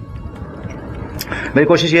 मेरी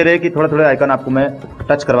कोशिश ये रहे कि थोड़ा थोड़ा आइकन आपको मैं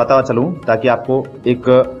टच करवाता हुआ चलूं, ताकि आपको एक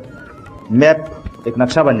मैप, एक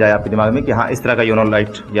नक्शा बन जाए आपके दिमाग में कि हाँ इस तरह का योनो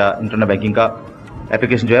लाइट या इंटरनेट बैंकिंग का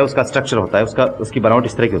एप्लीकेशन जो है उसका स्ट्रक्चर होता है, उसकी बनावट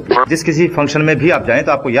इस तरह की होती है। जिस किसी फंक्शन में भी आप जाएं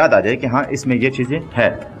तो आपको याद आ जाए कि हाँ इसमें ये चीजें है,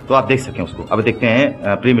 तो आप देख सकें उसको। अब देखते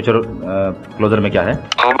हैं प्री मेच्योर क्लोजर में क्या है।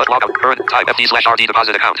 Home but log out. Current type FD/RD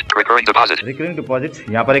deposit account. Recurring deposit. Recurring deposit,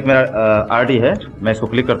 यहाँ पर एक मेरा RD है, मैं इसको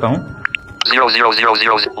क्लिक करता हूँ।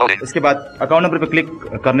 0000. Loading. इसके बाद अकाउंट नंबर पे क्लिक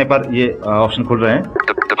करने पर ये ऑप्शन खुल रहे हैं।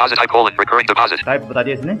 Deposit type colon. Recurring deposit. Type बता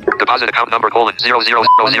दिया इसने, Deposit account number colon.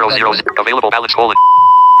 00000. Available balance colon.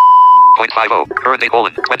 0.50. Current date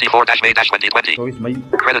colon. 24-May-2020. 24 मई।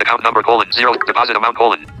 Credit account number colon. 0. Deposit amount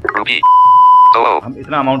colon. Rupee. हम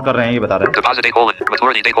इतना अमाउंट कर रहे हैं ये बता रहा है। Deposit date colon.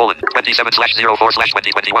 Maturity date colon.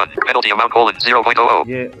 27/04/2021. Penalty amount colon. 0.00.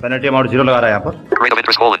 ये पेनल्टी अमाउंट 0 लगा रहा है यहाँ पर। Rate of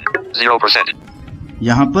interest colon. 0%.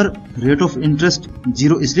 यहाँ पर रेट ऑफ इंटरेस्ट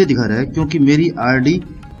 0 इसलिए दिखा रहा है क्योंकि मेरी RD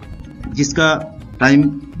जिसका टाइम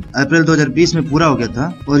अप्रैल 2020 में पूरा हो गया था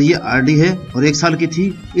और ये RD है और 1 साल की थी,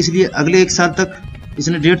 इसलिए अगले 1 साल तक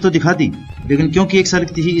इसने डेट तो दिखा दी, लेकिन क्योंकि 1 साल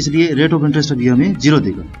की थी इसलिए रेट ऑफ इंटरेस्ट अभी हमें 0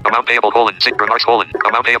 देगा। Amount payable colon. 6 remarks colon.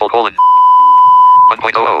 Amount payable colon.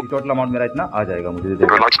 1.00. Total amount मेरा इतना आ जाएगा, मुझे दे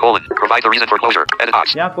देगा। Remarks colon. Provide the reason for closure. Edit box.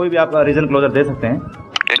 यहाँ कोई भी आप रीजन क्लोजर दे सकते हैं।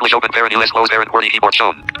 English open parent US close parent QWERTY keyboard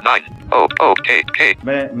shown. 9. K.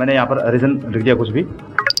 मैंने यहाँ पर रीजन लिख दिया कुछ भी।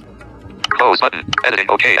 Close button. Editing.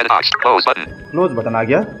 OK. Edit box. Close button. Close button आ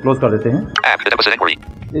गया, क्लोज कर देते हैं। App. Deposit inquiry.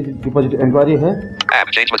 ये डिपॉजिट इंक्वायरी है App.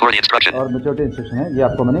 Change maturity instruction. और मेच्योरिटी इंस्ट्रक्शन है, ये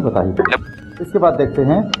आपको मैंने बता ही दिया। Yep. इसके बाद देखते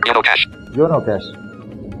हैं Yono cash. YONO cash.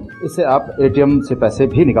 इससे आप ATM से पैसे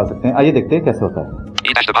भी निकाल सकते हैं। आइए देखते हैं कैसे होता है।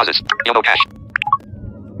 E-deposits. Yono cash.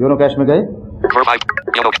 YONO cash में गए, Verify.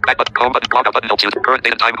 Yono back button. Home button. Log out button. Helps use current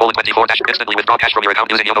date and time colon 24 dash. Instantly withdraw cash from your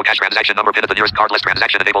account using Yono cash transaction number pin at the nearest cardless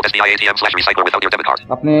transaction enabled SBI ATM/recycler without your debit card.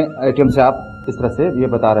 अपने ATM से आप इस तरह से ये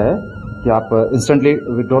बता रहे हैं कि आप इंस्टेंटली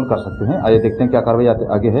विड्रॉल कर सकते हैं। आइए देखते हैं क्या कार्रवाई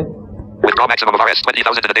आगे है। Withdraw maximum of Rs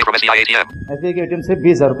 20,000 in a day from SBI ATM. ऐसे एक ATM से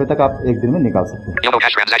 20,000 रुपए तक आप एक दिन में निकाल सकते हैं। Yono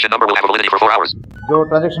cash transaction number will have validity for 4 hours. जो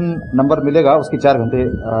ट्रांजैक्शन नंबर मिलेगा उसकी 4 घंटे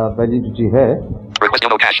वैलिडिटी है। Request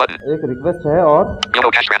Yono cash button. एक रिक्वेस्ट है और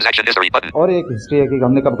Yono cash transaction history button. एक हिस्ट्री है कि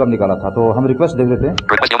हमने कब कब निकाला था, तो हम रिक्वेस्ट देख लेते हैं।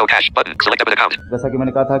 Request Yono cash button. Select debit account. जैसा कि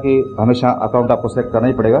मैंने कहा था कि हमेशा अकाउंट आपको सेलेक्ट करना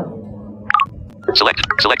ही पड़ेगा। Select.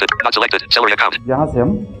 Selected. Not selected. Salary account. यहाँ से हम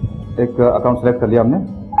एक अकाउंट सेलेक्ट कर लिया हमने।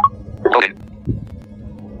 Loading.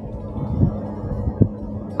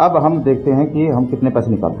 अब हम देखते हैं कि हम कितने पैसे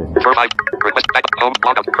निकालते हैं। Verify. Request back home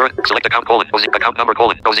log out current select account colon account number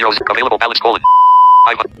colon 0 available balance colon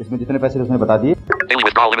 500. इसमें जितने पैसे उसने बता दिए। Daily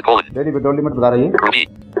withdrawal limit colon. Daily withdrawal limit बता रही है Rupee.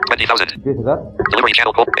 20,000. 20,000। Delivery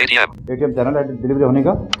channel code. ATM. ATM channel delivery होने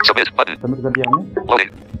का Submit button. सबमिट कर दिया हमने।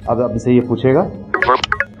 Loading. अब इसे ये पूछेगा। Verb.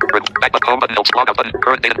 Back button. Home button. Notes. Log out button.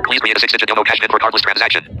 Current data. Please create a 6-digit yono cash pin for cardless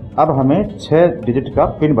transaction. अब हमें 6 डिजिट का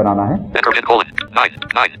पिन बनाना है। Enter pin colon.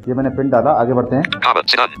 9. ये मैंने पिन डाला, आगे बढ़ते हैं। Comma.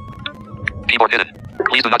 Sit on. Keyboard hidden.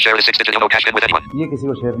 Please do not share a 6-digit yono cash pin with anyone. ये किसी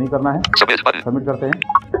को शेयर नहीं करना है। Submit button. सबमिट करते हैं।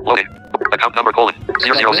 Loading. Account number colon.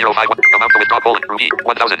 00051. Amount to withdraw colon. Rupee.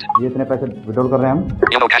 1,000. ये इतने पैसे विड्रॉल कर रहे हैं हम।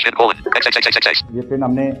 Yono cash pin colon. XXXXX. ये पिन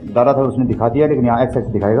हमने डाला था, उसने दिखा दिया, लेकिन यहाँ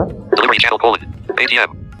XX दिखाएगा। Delivery channel colon.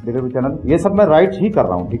 ATM. Delivery channel, ये सब मैं राइट ही कर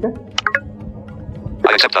रहा हूँ, ठीक है।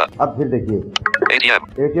 I accept the अब फिर देखिए ATM.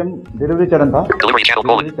 ATM डिलीवरी चैनल था। Delivery channel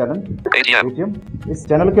colon. Delivery channel ATM. ATM। इस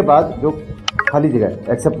चैनल के बाद जो खाली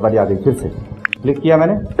जगह एक्सेप्ट वाली आ गई, फिर से क्लिक किया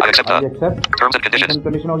मैंने। I accept the accept terms and conditions.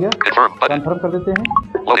 Condition हो गया। Confirm button. कंफर्म कर देते हैं।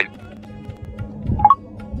 Loading.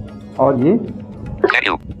 और ये Thank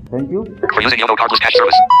you thank you. for using Yono cardless cash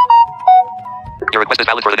service. Your request is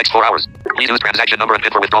valid for the next 4 hours. Please use transaction number and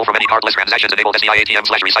PIN for withdrawal from any cardless transactions enabled SBI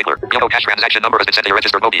ATM/recycler. Yono cash transaction number has been sent to your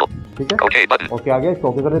registered mobile. ठीक है, Okay button. Okay आ गया, इसको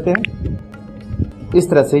okay कर देते हैं। इस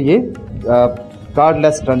तरह से ये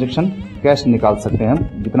कार्डलेस ट्रांजेक्शन कैश निकाल सकते हैं हम,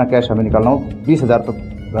 जितना कैश हमें निकालना हो। 20,000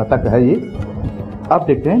 तक है ये। अब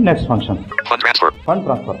देखते हैं next function, Fund transfer. Fund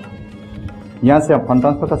transfer. यहाँ से हम फंड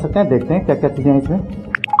ट्रांसफर कर सकते हैं। देखते हैं क्या क्या चीजें हैं इसमें।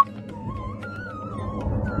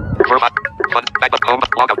 Verb. Fund. Back button. Home.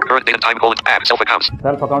 Log out. Current date and time colon. App. Self accounts.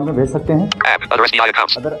 Self account में भेज सकते हैं, App. Other SBI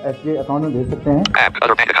accounts. Other SBI account में भेज सकते हैं, App.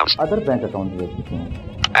 Other bank accounts. Other bank account में भेज सकते हैं।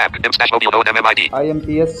 App. IM/mobile node MMID.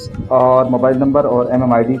 IMPS और मोबाइल नंबर और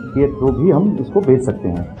MMID के थ्रू भी हम इसको भेज सकते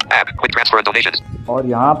हैं। App. Quick transfer and donations. और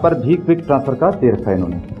यहाँ पर भी क्विक ट्रांसफर का दे रखा है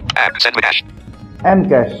इन्होंने। App. Send with cash. M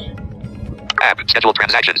cash. App. Scheduled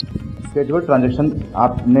transactions. Schedule transaction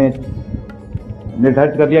आपने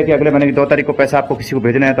निर्धारित कर दिया कि अगले महीने की 2 तारीख को पैसा आपको किसी को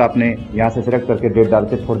भेजना है, तो आपने यहाँ से सिलेक्ट करके डेट डाल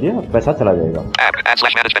के छोड़ दिया, पैसा चला जाएगा। App.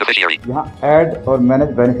 Add/manage beneficiary. यहाँ ऐड और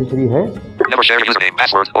मैनेज बेनिफिशियरी है, Never share your username,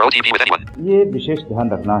 password, or OTP with anyone. ये विशेष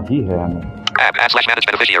ध्यान रखना ही है हमें। App. Add/manage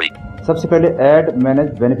beneficiary. सबसे पहले ऐड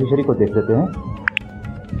मैनेज बेनिफिशियरी को देख लेते हैं।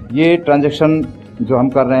 ये ट्रांजेक्शन जो हम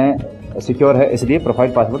कर रहे हैं सिक्योर है, इसलिए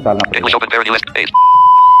प्रोफाइल पासवर्ड डालना English पड़ेगा। open parent list. 8.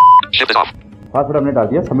 Shift is off. Password हमने डाल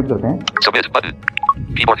दिया, सबमिट करते हैं। Submit button.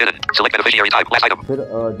 Keyboard hidden. Select beneficiary type. Last item. फिर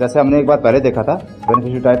जैसे हमने एक बार पहले देखा था,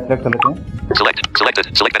 बेनिफिशियरी टाइप सेलेक्ट कर लेते हैं। Select. Selected.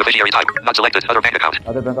 Select beneficiary type. Not selected. Other bank account.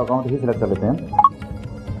 Other bank account he select कर लेते हैं।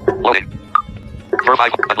 Loading. Verb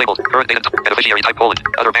 5. Unlabeled. Current date and beneficiary type colon.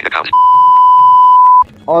 Other bank account.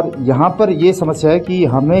 और यहाँ पर ये समस्या है कि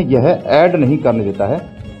हमें यह ऐड नहीं करने देता है।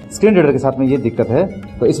 स्क्रीन रीडर के साथ में ये दिक्कत है,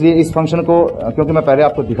 तो इसलिए इस फंक्शन को, क्योंकि मैं पहले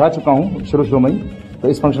आपको दिखा चुका हूँ शुरू में ही, तो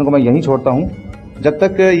इस फंक्शन को मैं यहीं छोड़ता हूँ। जब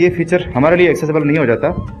तक ये फीचर हमारे लिए एक्सेसिबल नहीं हो जाता,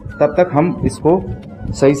 तब तक हम इसको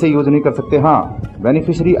सही से यूज नहीं कर सकते। हाँ,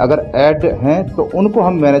 बेनिफिशियरी अगर ऐड हैं तो उनको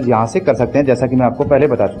हम मैनेज यहाँ से कर सकते हैं, जैसा कि मैं आपको पहले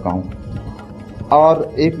बता चुका हूँ। और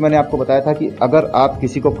एक मैंने आपको बताया था कि अगर आप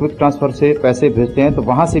किसी को क्विक ट्रांसफर से पैसे भेजते हैं तो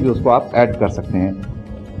वहाँ से भी उसको आप ऐड कर सकते हैं।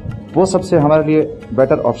 वो सबसे हमारे लिए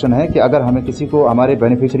बेटर ऑप्शन है कि अगर हमें किसी को हमारे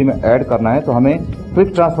बेनिफिशियरी में ऐड करना है तो हमें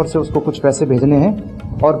क्विक ट्रांसफर से उसको कुछ पैसे भेजने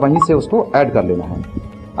हैं और वहीं से उसको ऐड कर लेना है।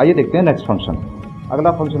 आइए देखते हैं नेक्स्ट फंक्शन।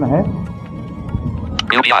 अगला फंक्शन है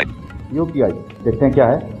UPI. यूपीआई। देखते हैं क्या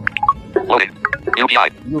है। Loading. UPI.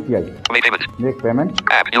 UPI Make payment. Make payment.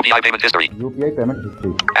 App. UPI payment history. UPI payment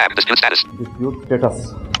history. App. Dispute status. Dispute status.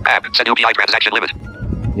 App. Set UPI transaction limit.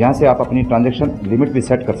 यहाँ से आप अपनी ट्रांजेक्शन लिमिट भी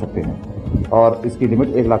सेट कर सकते हैं और इसकी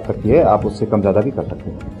लिमिट 1 लाख तक की है, आप उससे कम ज़्यादा भी कर सकते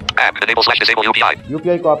हैं। App. Enable/disable UPI.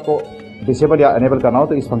 यूपीआई को आपको डिसेबल या अनेबल करना हो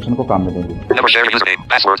तो इस फंक्शन को काम में देंगे। Never share your username,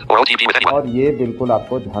 password, or OTP with anyone. और ये बिल्कुल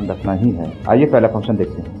आपको ध्यान रखना ही है। आइए पहला फंक्शन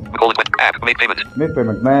देखते हैं। App. Make payment. Make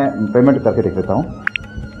payment. मैं पेमेंट करके देख लेता हूँ।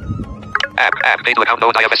 App. Pay to account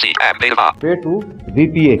node IFSC. App. Pay to VA. पे to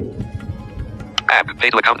VPA। App.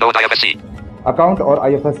 Pay to account node IFSC. Account और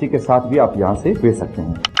IFSC के साथ भी आप यहाँ से भेज सकते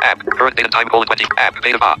हैं। App. Current date and time colon 20. App.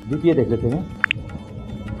 Pay to VA. VPA देख लेते हैं।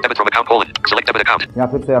 Debit from account colon. Select debit account. यहाँ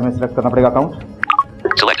फिर से हमें सिलेक्ट करना पड़ेगा account.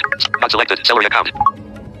 Select. Not selected. Salary account.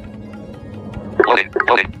 Loading.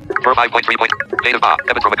 Loading. Verb 5.3. Pay to VA.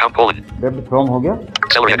 Debit from account colon. Debit from हो गया।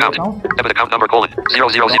 Salary account. Debit account number colon.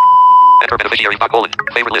 000. Enter beneficiary VA colon.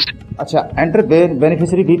 Favorite list. अच्छा, enter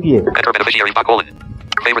beneficiary VPA। Enter beneficiary VA colon.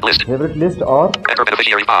 Favorite list. Favourite list और Enter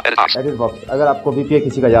beneficiary VA. Edit box. Edit box. अगर आपको VPA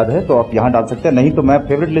किसी का याद है तो आप यहाँ डाल सकते हैं, नहीं तो मैं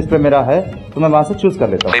फेवरेट लिस्ट पे मेरा है तो मैं वहाँ से चूज कर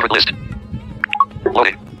लेता हूँ। Favorite list.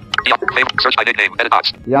 Loading. Yeah. Favorite. Search by nickname. Edit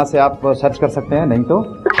box. यहाँ से आप सर्च कर सकते हैं, नहीं तो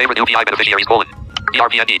Favorite UPI beneficiaries colon.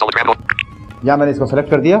 ERPND. Daulat Gor. यहाँ मैंने इसको सेलेक्ट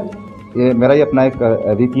कर दिया। ये मेरा ही अपना एक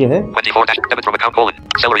VPA है। 24 dash debit from account colon.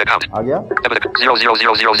 Salary account. आ गया। Debit account.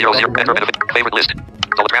 0000000. Enter benefit. Favorite list.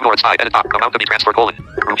 Daulat Gor side. Edit box. Amount to be transferred colon.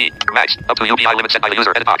 Rupee. Max. Up to UPI limit set by the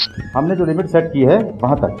user. Edit box. हमने जो limit set की है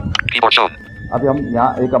वहां तक Keyboard shown. अभी हम यहाँ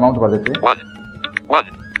एक अमाउंट भर देते हैं 1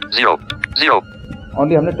 1 0 0.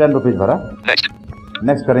 ओनली हमने 10 रुपीज भरा Next.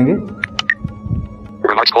 नेक्स्ट करेंगे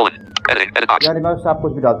Remarks colon. Editing. Edit box. यहाँ रिमार्क्स आप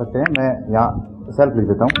कुछ भी डाल सकते हैं मैं यहाँ सेल्फ लिख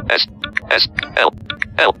देता हूँ S S L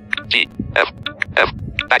L G F F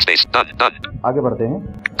backspace. Done. आगे बढ़ते हैं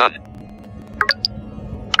Done.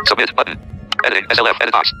 Submit button. Editing. SLF.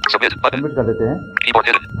 Edit box. Submit button. Submit कर देते हैं Keyboard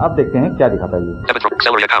hidden. अब देखते हैं क्या दिखाता है ये Debit from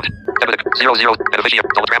salary account. Debit 00. Beneficiary.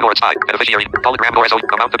 Daulat Gor side. Beneficiary. Daulat Gor SO.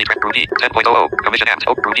 Amount to be transferred. Rupee 10.00. Commission amped.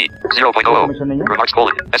 Rupee 0.00. Commission नहीं है Remarks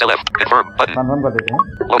colon. SLF. Confirm button. Confirm कर देते हैं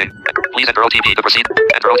Loading. Please enter OTP to proceed.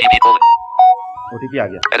 Enter OTP colon. OTP आ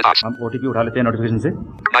गया Edit box. हम OTP उठा लेते हैं नोटिफिकेशन से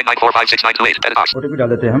 994569228. Edit box. ओटीपी डाल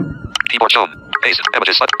देते हैं हम Keyboard shown. Paste.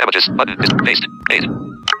 Images button. Paste.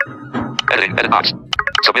 Editing. Edit box.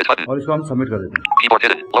 Submit button. और इसको हम सबमिट कर देते हैं Keyboard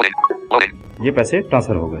hidden. Loading. ये पैसे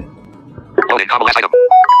ट्रांसफर हो गए Loading. Combo last item.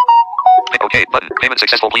 Okay button. Payment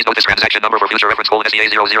successful. Please note this transaction number for future reference colon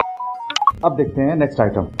SEA00. अब देखते हैं next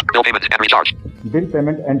item Bill payment and recharge. Bill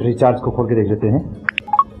payment and recharge को खोल के देख लेते हैं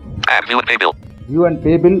App. View and pay bill. View and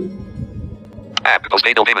पे bill App.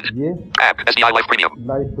 Postpaid bill payment. ये App. SBI Life Premium.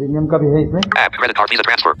 Life premium का भी है इसमें App. Credit card Visa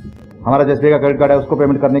transfer. हमारा जो SBI का क्रेडिट कार्ड है उसको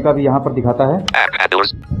पेमेंट करने का भी यहाँ पर दिखाता है App. Add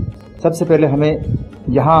billers. सबसे पहले हमें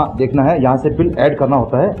यहाँ देखना है यहाँ से बिल ऐड करना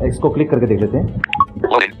होता है इसको क्लिक करके देख लेते हैं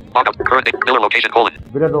Loading. Log out. Current date. Biller location colon.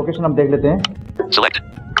 बिलर लोकेशन हम देख लेते हैं Select.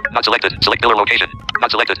 Not selected. Select biller location.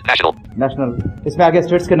 Not selected. National. National इसमें आगे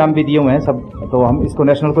स्टेट्स के नाम भी दिए हुए हैं सब तो हम इसको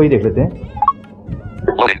नेशनल को ही देख लेते हैं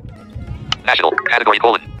Loading. National. Category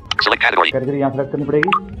colon. Select category. Category यहाँ सेलेक्ट करनी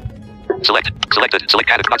पड़ेगी Select. Selected. Select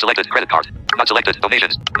category. Not selected. Credit card. Not selected.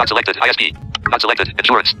 Donations. Not selected. ISP. Not selected.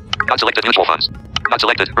 Insurance. Not selected. Mutual funds. Not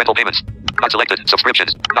selected. Rental payments. Not selected.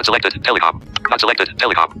 Subscriptions. Not selected. Telecom. Not selected.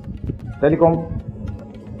 Telecom. Telecom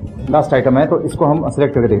last item है तो इसको हम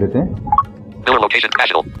select करके देख लेते हैं Biller location.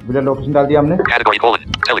 National. बिलर location डाल दिया हमने Category colon.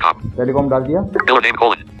 Telecom. टेलीकॉम डाल दिया Biller name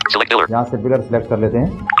colon. Select biller. यहाँ से बिलर सेलेक्ट कर लेते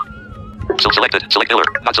हैं So selected. Select biller.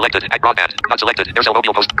 Not selected. Act broadband. Not selected. Aircell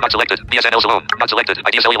mobile post. Not selected. BSNL Zone. Not selected.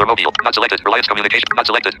 Idea cellular mobile. Not selected. Reliance communication. Not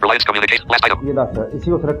selected. Reliance communication. Last item. ये last है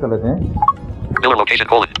इसी को select कर लेते हैं Biller location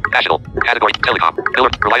colon. National. Category. Telecom.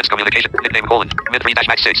 Biller. Reliance communication. Nickname colon. Mid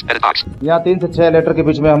 3-6. Edit box. यहाँ 3 से 6 letter के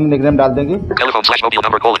बीच में हम निकनेम डाल देंगे Telephone / mobile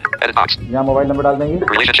number colon. Edit box. यहाँ मोबाइल नंबर डाल देंगे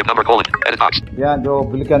Relationship number colon. Edit box. यहाँ जो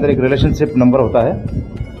बिल के अंदर एक रिलेशनशिप नंबर होता है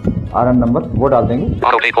RM नंबर वो डाल देंगे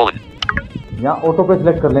Auto pay colon. यहाँ ऑटो पे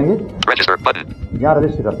सिलेक्ट कर लेंगे Register button. यहाँ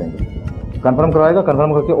रजिस्टर कर देंगे कंफर्म करवाएगा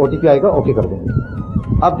कंफर्म करके OTP आएगा ओके कर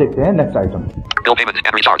देंगे अब देखते हैं next item Bill payment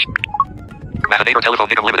and recharge. Mahanator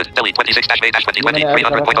Telephone Income Limited. Delhi 26-May-2020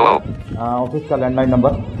 300. Office का landline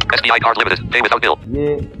number SBI Card Limited. Pay without bill.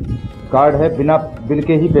 ये कार्ड है बिना बिल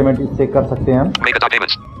के ही पेमेंट इससे कर सकते हैं हम Make a dot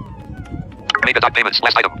payments. Make a dot payments.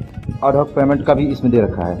 Last item. ऑडहॉक payment का भी इसमें दे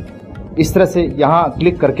रखा है इस तरह से यहाँ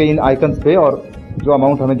क्लिक करके इन आइकन्स पे और जो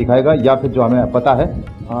अमाउंट हमें दिखाएगा या फिर जो हमें पता है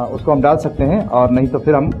उसको हम डाल सकते हैं और नहीं तो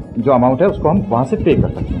फिर हम जो अमाउंट है उसको हम वहाँ से पे कर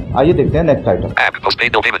सकते हैं आइए देखते हैं next item App.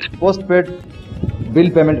 Postpaid bill payment. Post paid bill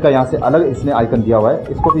payment का यहाँ से अलग इसने आइकन दिया हुआ है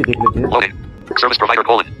इसको भी देख लेते हैं Loading. Service provider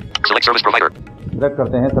colon. Select service provider. Select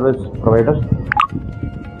करते हैं service provider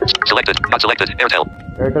Selected. Not selected. Airtel.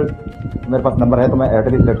 Airtel मेरे पास नंबर है तो मैं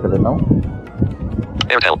एयरटेल ही सिलेक्ट कर देता हूँ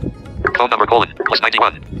Airtel. Phone number colon.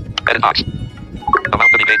 +91. Edit box.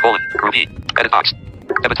 Amount to be paid colon. Rupee. Edit box.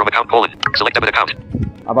 Debit from account colon. Select debit account.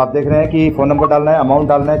 अब आप देख रहे हैं कि फोन नंबर डालना है अमाउंट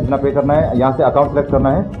डालना है जितना पे करना है यहाँ से अकाउंट सेलेक्ट करना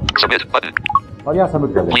है Submit button. और यहाँ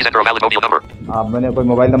सबमिट कर दें Please enter a valid mobile number. मैंने कोई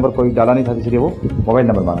मोबाइल नंबर कोई डाला नहीं था इसलिए वो मोबाइल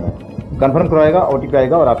नंबर मांग रहा है कंफर्म करवाएगा OTP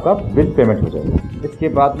आएगा और आपका बिल पेमेंट हो जाएगा इसके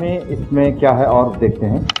बाद में इसमें क्या है और देखते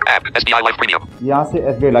हैं App. SBI Life Premium. यहाँ से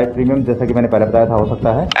SBI लाइट प्रीमियम जैसा कि मैंने पहले बताया था हो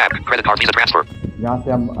सकता है App. Credit card Visa transfer. यहाँ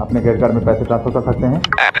से हम अपने क्रेडिट कार्ड में पैसे ट्रांसफर कर सकते हैं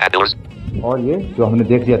App. Add billers. और ये जो हमने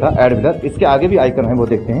देख लिया था एड बिलर इसके आगे भी आइकन है वो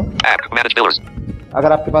देखते हैं App. Manage billers.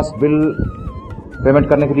 अगर आपके पास बिल पेमेंट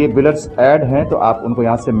करने के लिए बिलर्स ऐड हैं तो आप उनको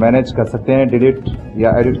यहाँ से मैनेज कर सकते हैं डिलीट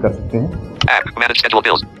या एडिट कर सकते हैं App. Manage schedule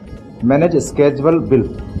bills. Manage schedule bill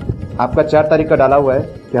आपका 4 तारीख का डाला हुआ है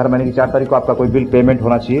कि हर महीने की 4 तारीख को आपका कोई बिल पेमेंट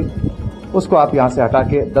होना चाहिए उसको आप यहाँ से हटा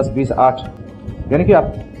के 10, 20, 8 यानी कि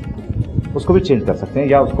आप उसको भी चेंज कर सकते हैं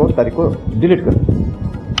या उसको तारीख को डिलीट कर सकते हैं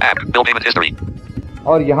App. Bill payment history.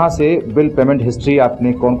 और यहाँ से बिल पेमेंट हिस्ट्री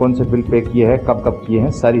आपने कौन कौन से बिल पे किए हैं कब कब किए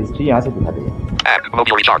हैं सारी हिस्ट्री यहाँ से दिखा देगा App.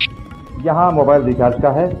 Mobile recharge. यहाँ मोबाइल रिचार्ज का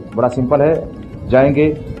है बड़ा सिंपल है जाएंगे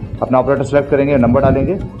अपना ऑपरेटर सेलेक्ट करेंगे नंबर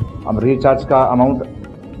डालेंगे हम रिचार्ज का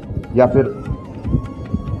अमाउंट या फिर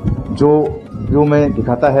जो व्यू में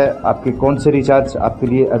दिखाता है आपके कौन से रिचार्ज आपके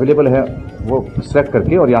लिए अवेलेबल है वो सेलेक्ट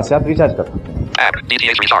करके और यहाँ से आप रिचार्ज कर सकते हैं App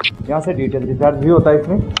DTH recharge. यहाँ से DTH रिचार्ज भी होता है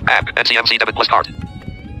इसमें। App NCMC debit plus card.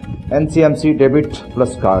 NCMC debit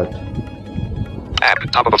plus card. App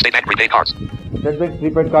top up of state bank prepaid cards. State bank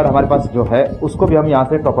prepaid card हमारे पास जो है उसको भी हम यहाँ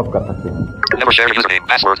से टॉप अप कर सकते हैं। Never share username,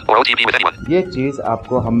 password or OTP with anyone. ये चीज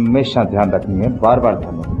आपको हमेशा ध्यान रखनी है, बार बार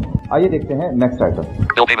ध्यान रखनी है। आइए देखते हैं next item.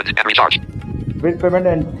 Bill payment and recharge. Bill payment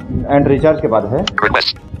and recharge के बाद है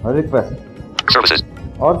Request. Request Services.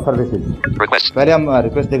 और सर्विसेज। Request. पहले हम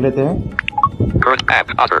रिक्वेस्ट देख लेते हैं। Current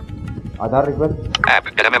app. Other. आधार रिक्वेस्ट। App.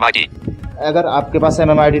 Get MMID. अगर आपके पास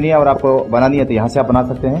MMID नहीं है और आपको बनानी है तो यहाँ से आप बना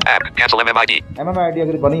सकते हैं। App. Cancel MMID. MMID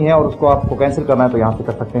अगर बनी है और उसको आपको कैंसिल करना है तो यहाँ से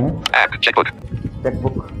कर सकते हैं। App. Checkbook.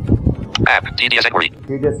 Chequebook. App. TDS inquiry.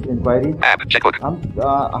 TDS inquiry. App. Checkbook. हम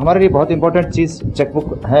हमारे लिए बहुत इंपॉर्टेंट चीज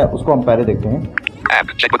चेकबुक है, उसको हम पहले देखते हैं।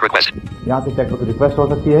 App. Checkbook request. यहाँ से चेकबुक रिक्वेस्ट हो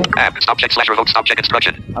सकती है। App. Stop check / revoke stop check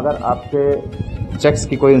instruction. अगर आपके चेक्स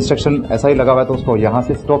की कोई इंस्ट्रक्शन ऐसा ही लगा हुआ है तो उसको यहाँ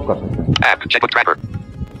से स्टॉप कर सकते हैं। App. Checkbook tracker.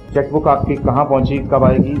 चेकबुक आपकी कहाँ पहुंची, कब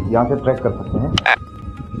आएगी, यहाँ से ट्रैक कर सकते हैं।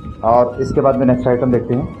 App. और इसके बाद में नेक्स्ट आइटम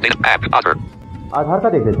देखते हैं। App. Other. आधार का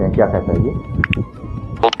देख लेते हैं क्या कहता है ये।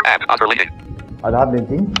 App. Other linking. आधार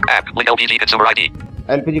linking. App. Link LPG consumer ID.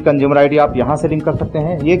 LPG consumer ID आप यहाँ से लिंक कर सकते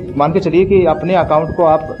हैं। ये मान के चलिए कि अपने अकाउंट को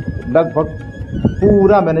आप लगभग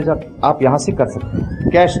पूरा मैनेज आप यहाँ से कर सकते हैं,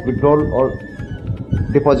 कैश विड्रॉल और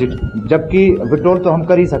डिपॉजिट। जबकि विड्रॉल तो हम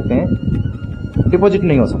कर ही सकते हैं, डिपॉजिट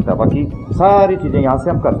नहीं हो सकता, बाकी सारी चीजें यहाँ से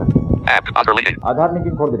हम कर सकते हैं। App. Other linking. आधार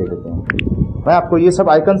लिंकिंग खोल के देख लेते हैं। मैं आपको ये सब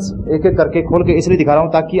आइकन्स एक एक करके खोल के इसलिए दिखा रहा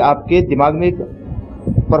हूँ ताकि आपके दिमाग में एक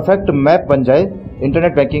परफेक्ट मैप बन जाए,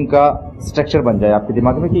 इंटरनेट बैंकिंग का स्ट्रक्चर बन जाए आपके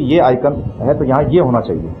दिमाग में कि ये आइकन है तो यहाँ ये होना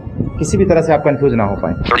चाहिए, किसी भी तरह से आप कंफ्यूज ना हो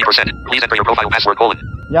पाए। 30%. Please enter your profile password colon.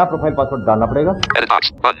 यहाँ प्रोफाइल पासवर्ड डालना पड़ेगा। Edit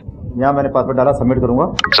box. Button. यहाँ मैंने पासवर्ड डाला, सबमिट करूंगा।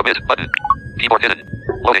 Submit. Button. Keyboard hidden.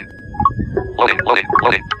 Loading. Loading. Loading.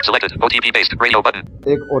 Loading. Selected. OTP based. Radio button.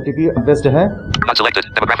 एक OTP बेस्ड है। Not selected.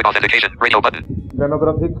 Demographic authentication. Radio button.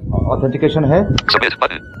 Demographic authentication है Submit.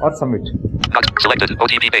 Button. और submit. Not selected.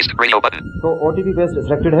 OTP based. Radio button. तो OTP based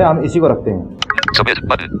selected है, हम इसी को रखते हैं। Submit.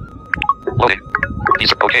 Button. Loading.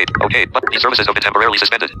 These okay. Okay. But these services have been temporarily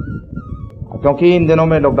suspended. क्योंकि इन दिनों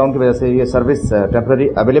में लॉकडाउन की वजह से ये सर्विस टेम्पररी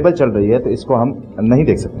अवेलेबल चल रही है तो इसको हम नहीं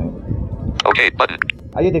देख सकते हैं। Okay. Button.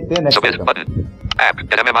 आइए देखते हैं next Submit. Button. App.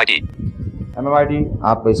 Get MMID. MMID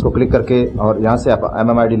आप इसको क्लिक करके और यहाँ से आप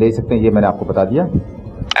MMID ले सकते हैं, ये मैंने आपको बता दिया।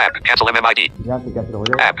 App. Cancel MMID. यहाँ से कैंसिल हो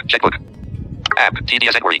जाएगा। App. Checkbook. App.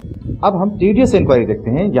 TDS inquiry. अब हम TDS इंक्वायरी देखते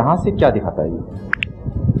हैं, यहाँ से क्या दिखाता है ये।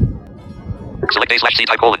 Select A/C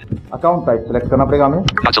type colon. Account type select करना पड़ेगा हमें।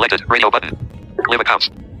 Not selected. Radio button. Live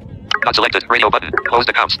accounts. Not selected. Radio button. Closed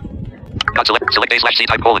accounts. Not select A/C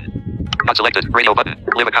type colon. Not selected. Radio button.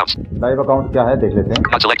 Live accounts. Live account क्या है देख लेते हैं।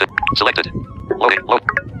 Not selected. Selected. Loading. Load.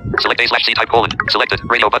 Select A/C type colon. Selected.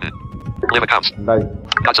 Radio button. Live accounts. Live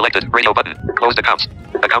Not selected. Radio button. Closed accounts.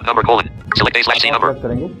 Account number colon. Select A/C number. Select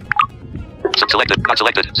करेंगे। Selected. Not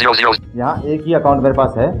selected. 00. यहाँ एक ही account मेरे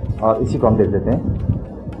पास है और इसी को हम देख लेते हैं।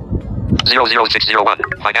 00601.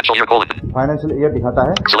 Financial year colon. Financial year दिखाता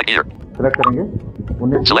है, Select year. सेलेक्ट करेंगे।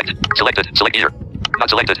 19 Select. Selected. Select year. Not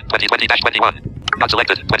selected. 2020-21. Not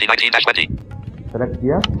selected. 2019-20. Select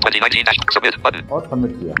किया 2019. Submit button. और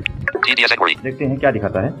सबमिट किया। TDS inquiry. देखते हैं क्या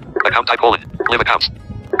दिखाता है। Account type colon. Live accounts.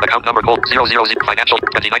 Account number colon. 000. Financial.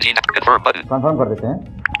 2019. Confirm button. Confirm कर देते हैं।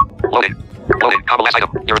 Loading. Loading. Comma last item.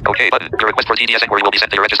 Your okay button. Your request for TDS inquiry will be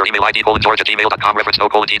sent to your registered email ID george@gmail.com. Reference no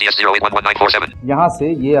TDS 0811947. यहाँ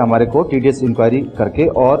से ये हमारे को TDS inquiry करके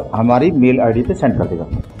और हमारी मेल आईडी पे सेंड कर देगा।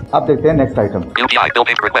 अब देखते हैं next item. UPI bill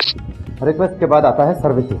payment request. Request के बाद आता है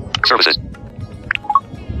services. Services.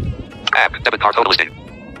 App. Debit card total listing.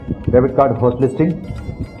 Debit card host listing,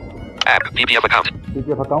 App. PPF account.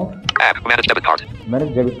 PPF account, App. Manage debit card. Manage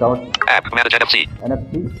debit card, App. Manage NFC.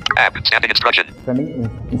 NFC, App. Standing instruction.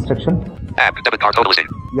 Running instruction. App. Debit card total listing.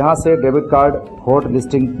 यहाँ से debit card hold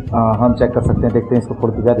listing हम check कर सकते हैं। देखते हैं इसको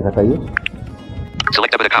खोल के क्या दिखाता है ये।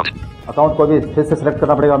 Select debit account. अकाउंट को भी फिर से सिलेक्ट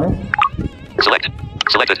करना पड़ेगा हमें। Select.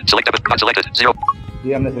 Selected. Select debit. Not selected. 0.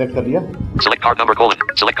 ये हमने सिलेक्ट कर दिया। Select card number colon.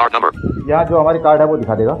 Select card number. यहाँ जो हमारी कार्ड है वो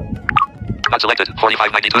दिखा देगा। Not selected.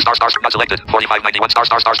 4592 star stars. Not selected. 4591 star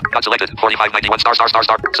star stars. Not selected. 4591 star star star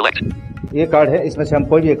star. Select. ये कार्ड है, इसमें से हम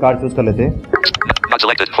कोई भी एक कार्ड चूज कर लेते हैं। Not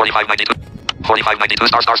selected. 4592.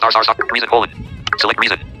 4592 star star star star star. Reason colon. Select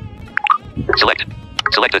reason. Select.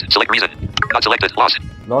 Selected. Select reason. Not selected. Lost.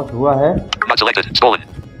 Loss हुआ है, Not selected. Stolen.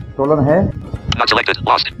 स्टोलन है। Not selected.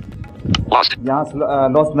 Lost. Lost. यहाँ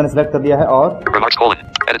लॉस मैंने सेलेक्ट कर दिया है और Remarks colon.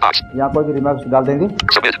 Edit box. यहाँ कोई भी रिमार्क्स डाल देंगे,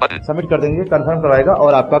 Submit button. सबमिट कर देंगे, कंफर्म करवाएगा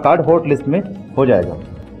और आपका कार्ड हॉट लिस्ट में हो जाएगा।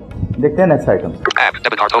 देखते हैं next item. App.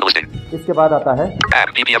 Debit card total listing. इसके बाद आता है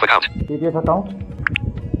App. PPF account. PPF account,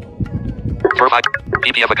 Verify.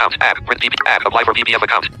 PPF account. App. Print PPF. App. Apply for PPF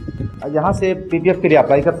account. यहाँ से पीपीएफ के लिए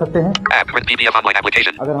अप्लाई कर सकते हैं। App. Print PPF online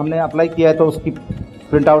application. अगर हमने अप्लाई किया है तो उसकी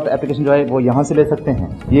प्रिंट आउट एप्लीकेशन जो है वो यहाँ से ले सकते हैं।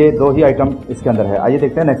 ये 2 ही आइटम इसके अंदर है। आइए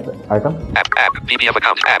देखते हैं next item. App. PPF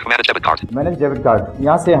account. App. Manage debit card. Manage debit card.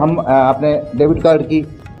 यहाँ से हम अपने डेबिट कार्ड की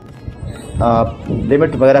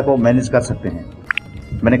लिमिट वगैरह को मैनेज कर सकते हैं।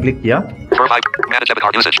 मैंने क्लिक किया। Manage debit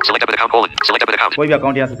card usage. Select debit account. Select debit account. कोई भी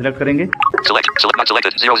अकाउंट यहाँ से सिलेक्ट करेंगे। Select not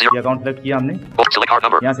selected. 00. ये अकाउंट सिलेक्ट किया हमने। Select card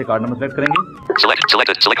number. यहाँ से कार्ड नंबर सिलेक्ट करेंगे। Selected.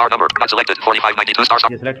 Select card number. Not selected. 4592 star.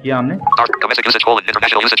 ये सिलेक्ट किया हमने। Domestic usage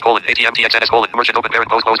international usage ATM TXNS merchant open parent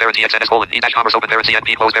close parent TXNS e-commerce open parent CNP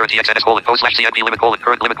close parent TXNS /CNP limit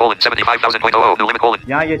current limit 75,000.00 new limit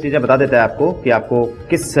यहाँ ये चीजें बता देता है आपको कि आपको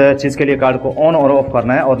किस चीज के लिए कार्ड को ऑन और ऑफ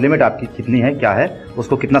करना है और लिमिट आपकी कितनी है, क्या है,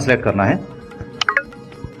 उसको कितना सिलेक्ट करना है।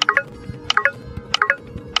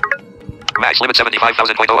 Max limit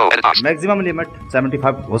 75,000.00 edit box. Maximum limit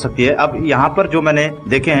 75 हो सकती है। अब यहाँ पर जो मैंने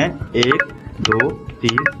देखे हैं 1, 2,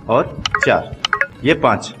 3 और 4, ये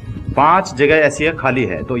 5 जगह ऐसी है खाली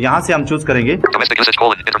है, तो यहाँ से हम चूज करेंगे। Domestic usage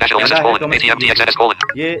international usage ATM TXNS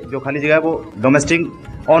ये जो खाली जगह है वो डोमेस्टिक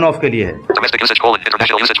ऑन ऑफ के लिए है। Domestic usage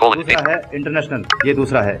international usage दूसरा है इंटरनेशनल, ये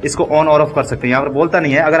दूसरा है, इसको ऑन और ऑफ कर सकते हैं। यहाँ पर बोलता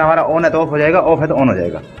नहीं है, अगर हमारा ऑन है तो ऑफ हो जाएगा, ऑफ है तो ऑन हो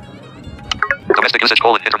जाएगा। Domestic usage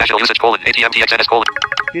international usage ATM TXNS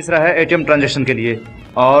तीसरा है एटीएम ट्रांजैक्शन के लिए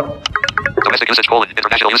और Domestic usage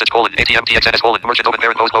international usage ATM TXNS merchant open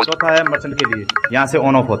parent close. चौथा है मर्चेंट के लिए, यहाँ से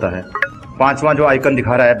ऑन ऑफ होता है। 5वां जो आइकन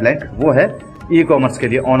दिखा रहा है ब्लैंक, वो है ई कॉमर्स के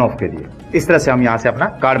लिए, ऑन ऑफ के लिए। इस तरह से हम यहाँ से अपना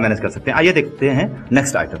कार्ड मैनेज कर सकते हैं। आइए देखते हैं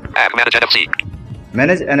next item. Manage NFC.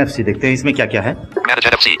 Manage NFC देखते हैं इसमें क्या क्या है। Manage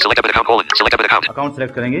NFC. Select debit account. Select debit account. Account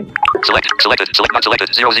select करेंगे। Select not selected.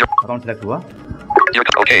 00. Account select हुआ।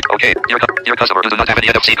 Okay. Your customer who does not have any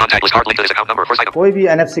NFC contact list card linked to this account number. First item. कोई भी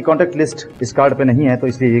NFC contact list इस card पे नहीं है, तो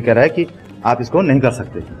इसलिए ये कह रहा है कि आप इसको नहीं कर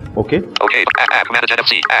सकते। Okay. Okay. App. Manage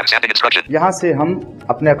NFC. App. Standing instruction. यहाँ से हम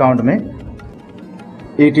अपने अकाउंट में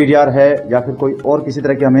ETDR है या फिर कोई और किसी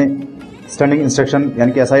तरह की हमें स्टैंडिंग इंस्ट्रक्शन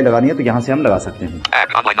यानी कि SI लगानी है, तो यहाँ से हम लगा सकते हैं। App.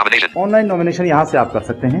 Online nomination. Online nomination यहाँ से आप कर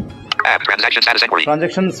सकते हैं। App. Transaction status inquiry.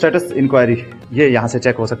 Transaction status inquiry, ये यहाँ से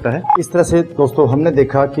चेक हो सकता है। इस तरह से दोस्तों हमने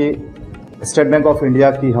देखा कि स्टेट बैंक ऑफ इंडिया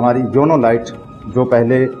की हमारी योनो लाइट, जो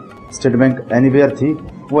पहले स्टेट बैंक एनीवेयर थी,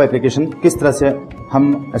 वो एप्लीकेशन किस तरह से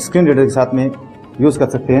हम स्क्रीन रीडर के साथ में यूज कर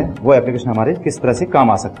सकते हैं, वो एप्लीकेशन हमारे किस तरह से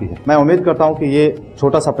काम आ सकती है। मैं उम्मीद करता हूं कि ये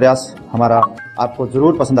छोटा सा प्रयास हमारा आपको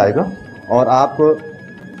जरूर पसंद आएगा और आप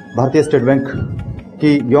भारतीय स्टेट बैंक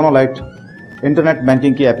की योनो लाइट इंटरनेट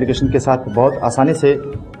बैंकिंग की एप्लीकेशन के साथ बहुत आसानी से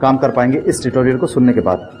काम कर पाएंगे इस ट्यूटोरियल को सुनने के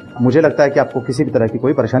बाद। मुझे लगता है कि आपको किसी भी तरह की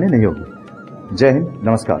कोई परेशानी नहीं होगी। जय हिंद,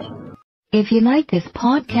 नमस्कार। If you like this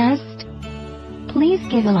podcast, please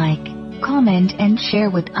give a like, comment and share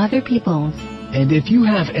with other people. And if you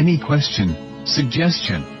have any question,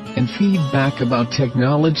 suggestion, and feedback about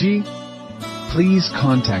technology, please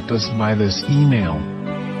contact us by this email: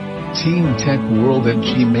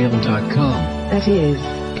 teamtecworld@gmail.com. That is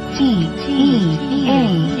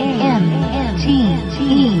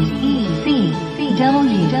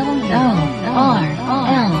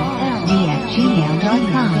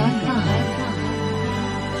teamtecworld@gmail.com.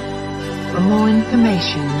 For more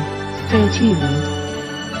information, stay tuned.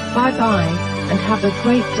 Bye bye, and have a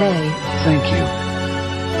great day. Thank you.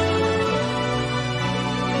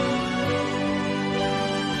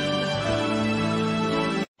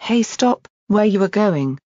 Hey, stop where you are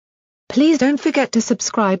going. Please don't forget to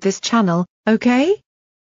subscribe this channel, okay?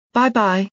 Bye bye.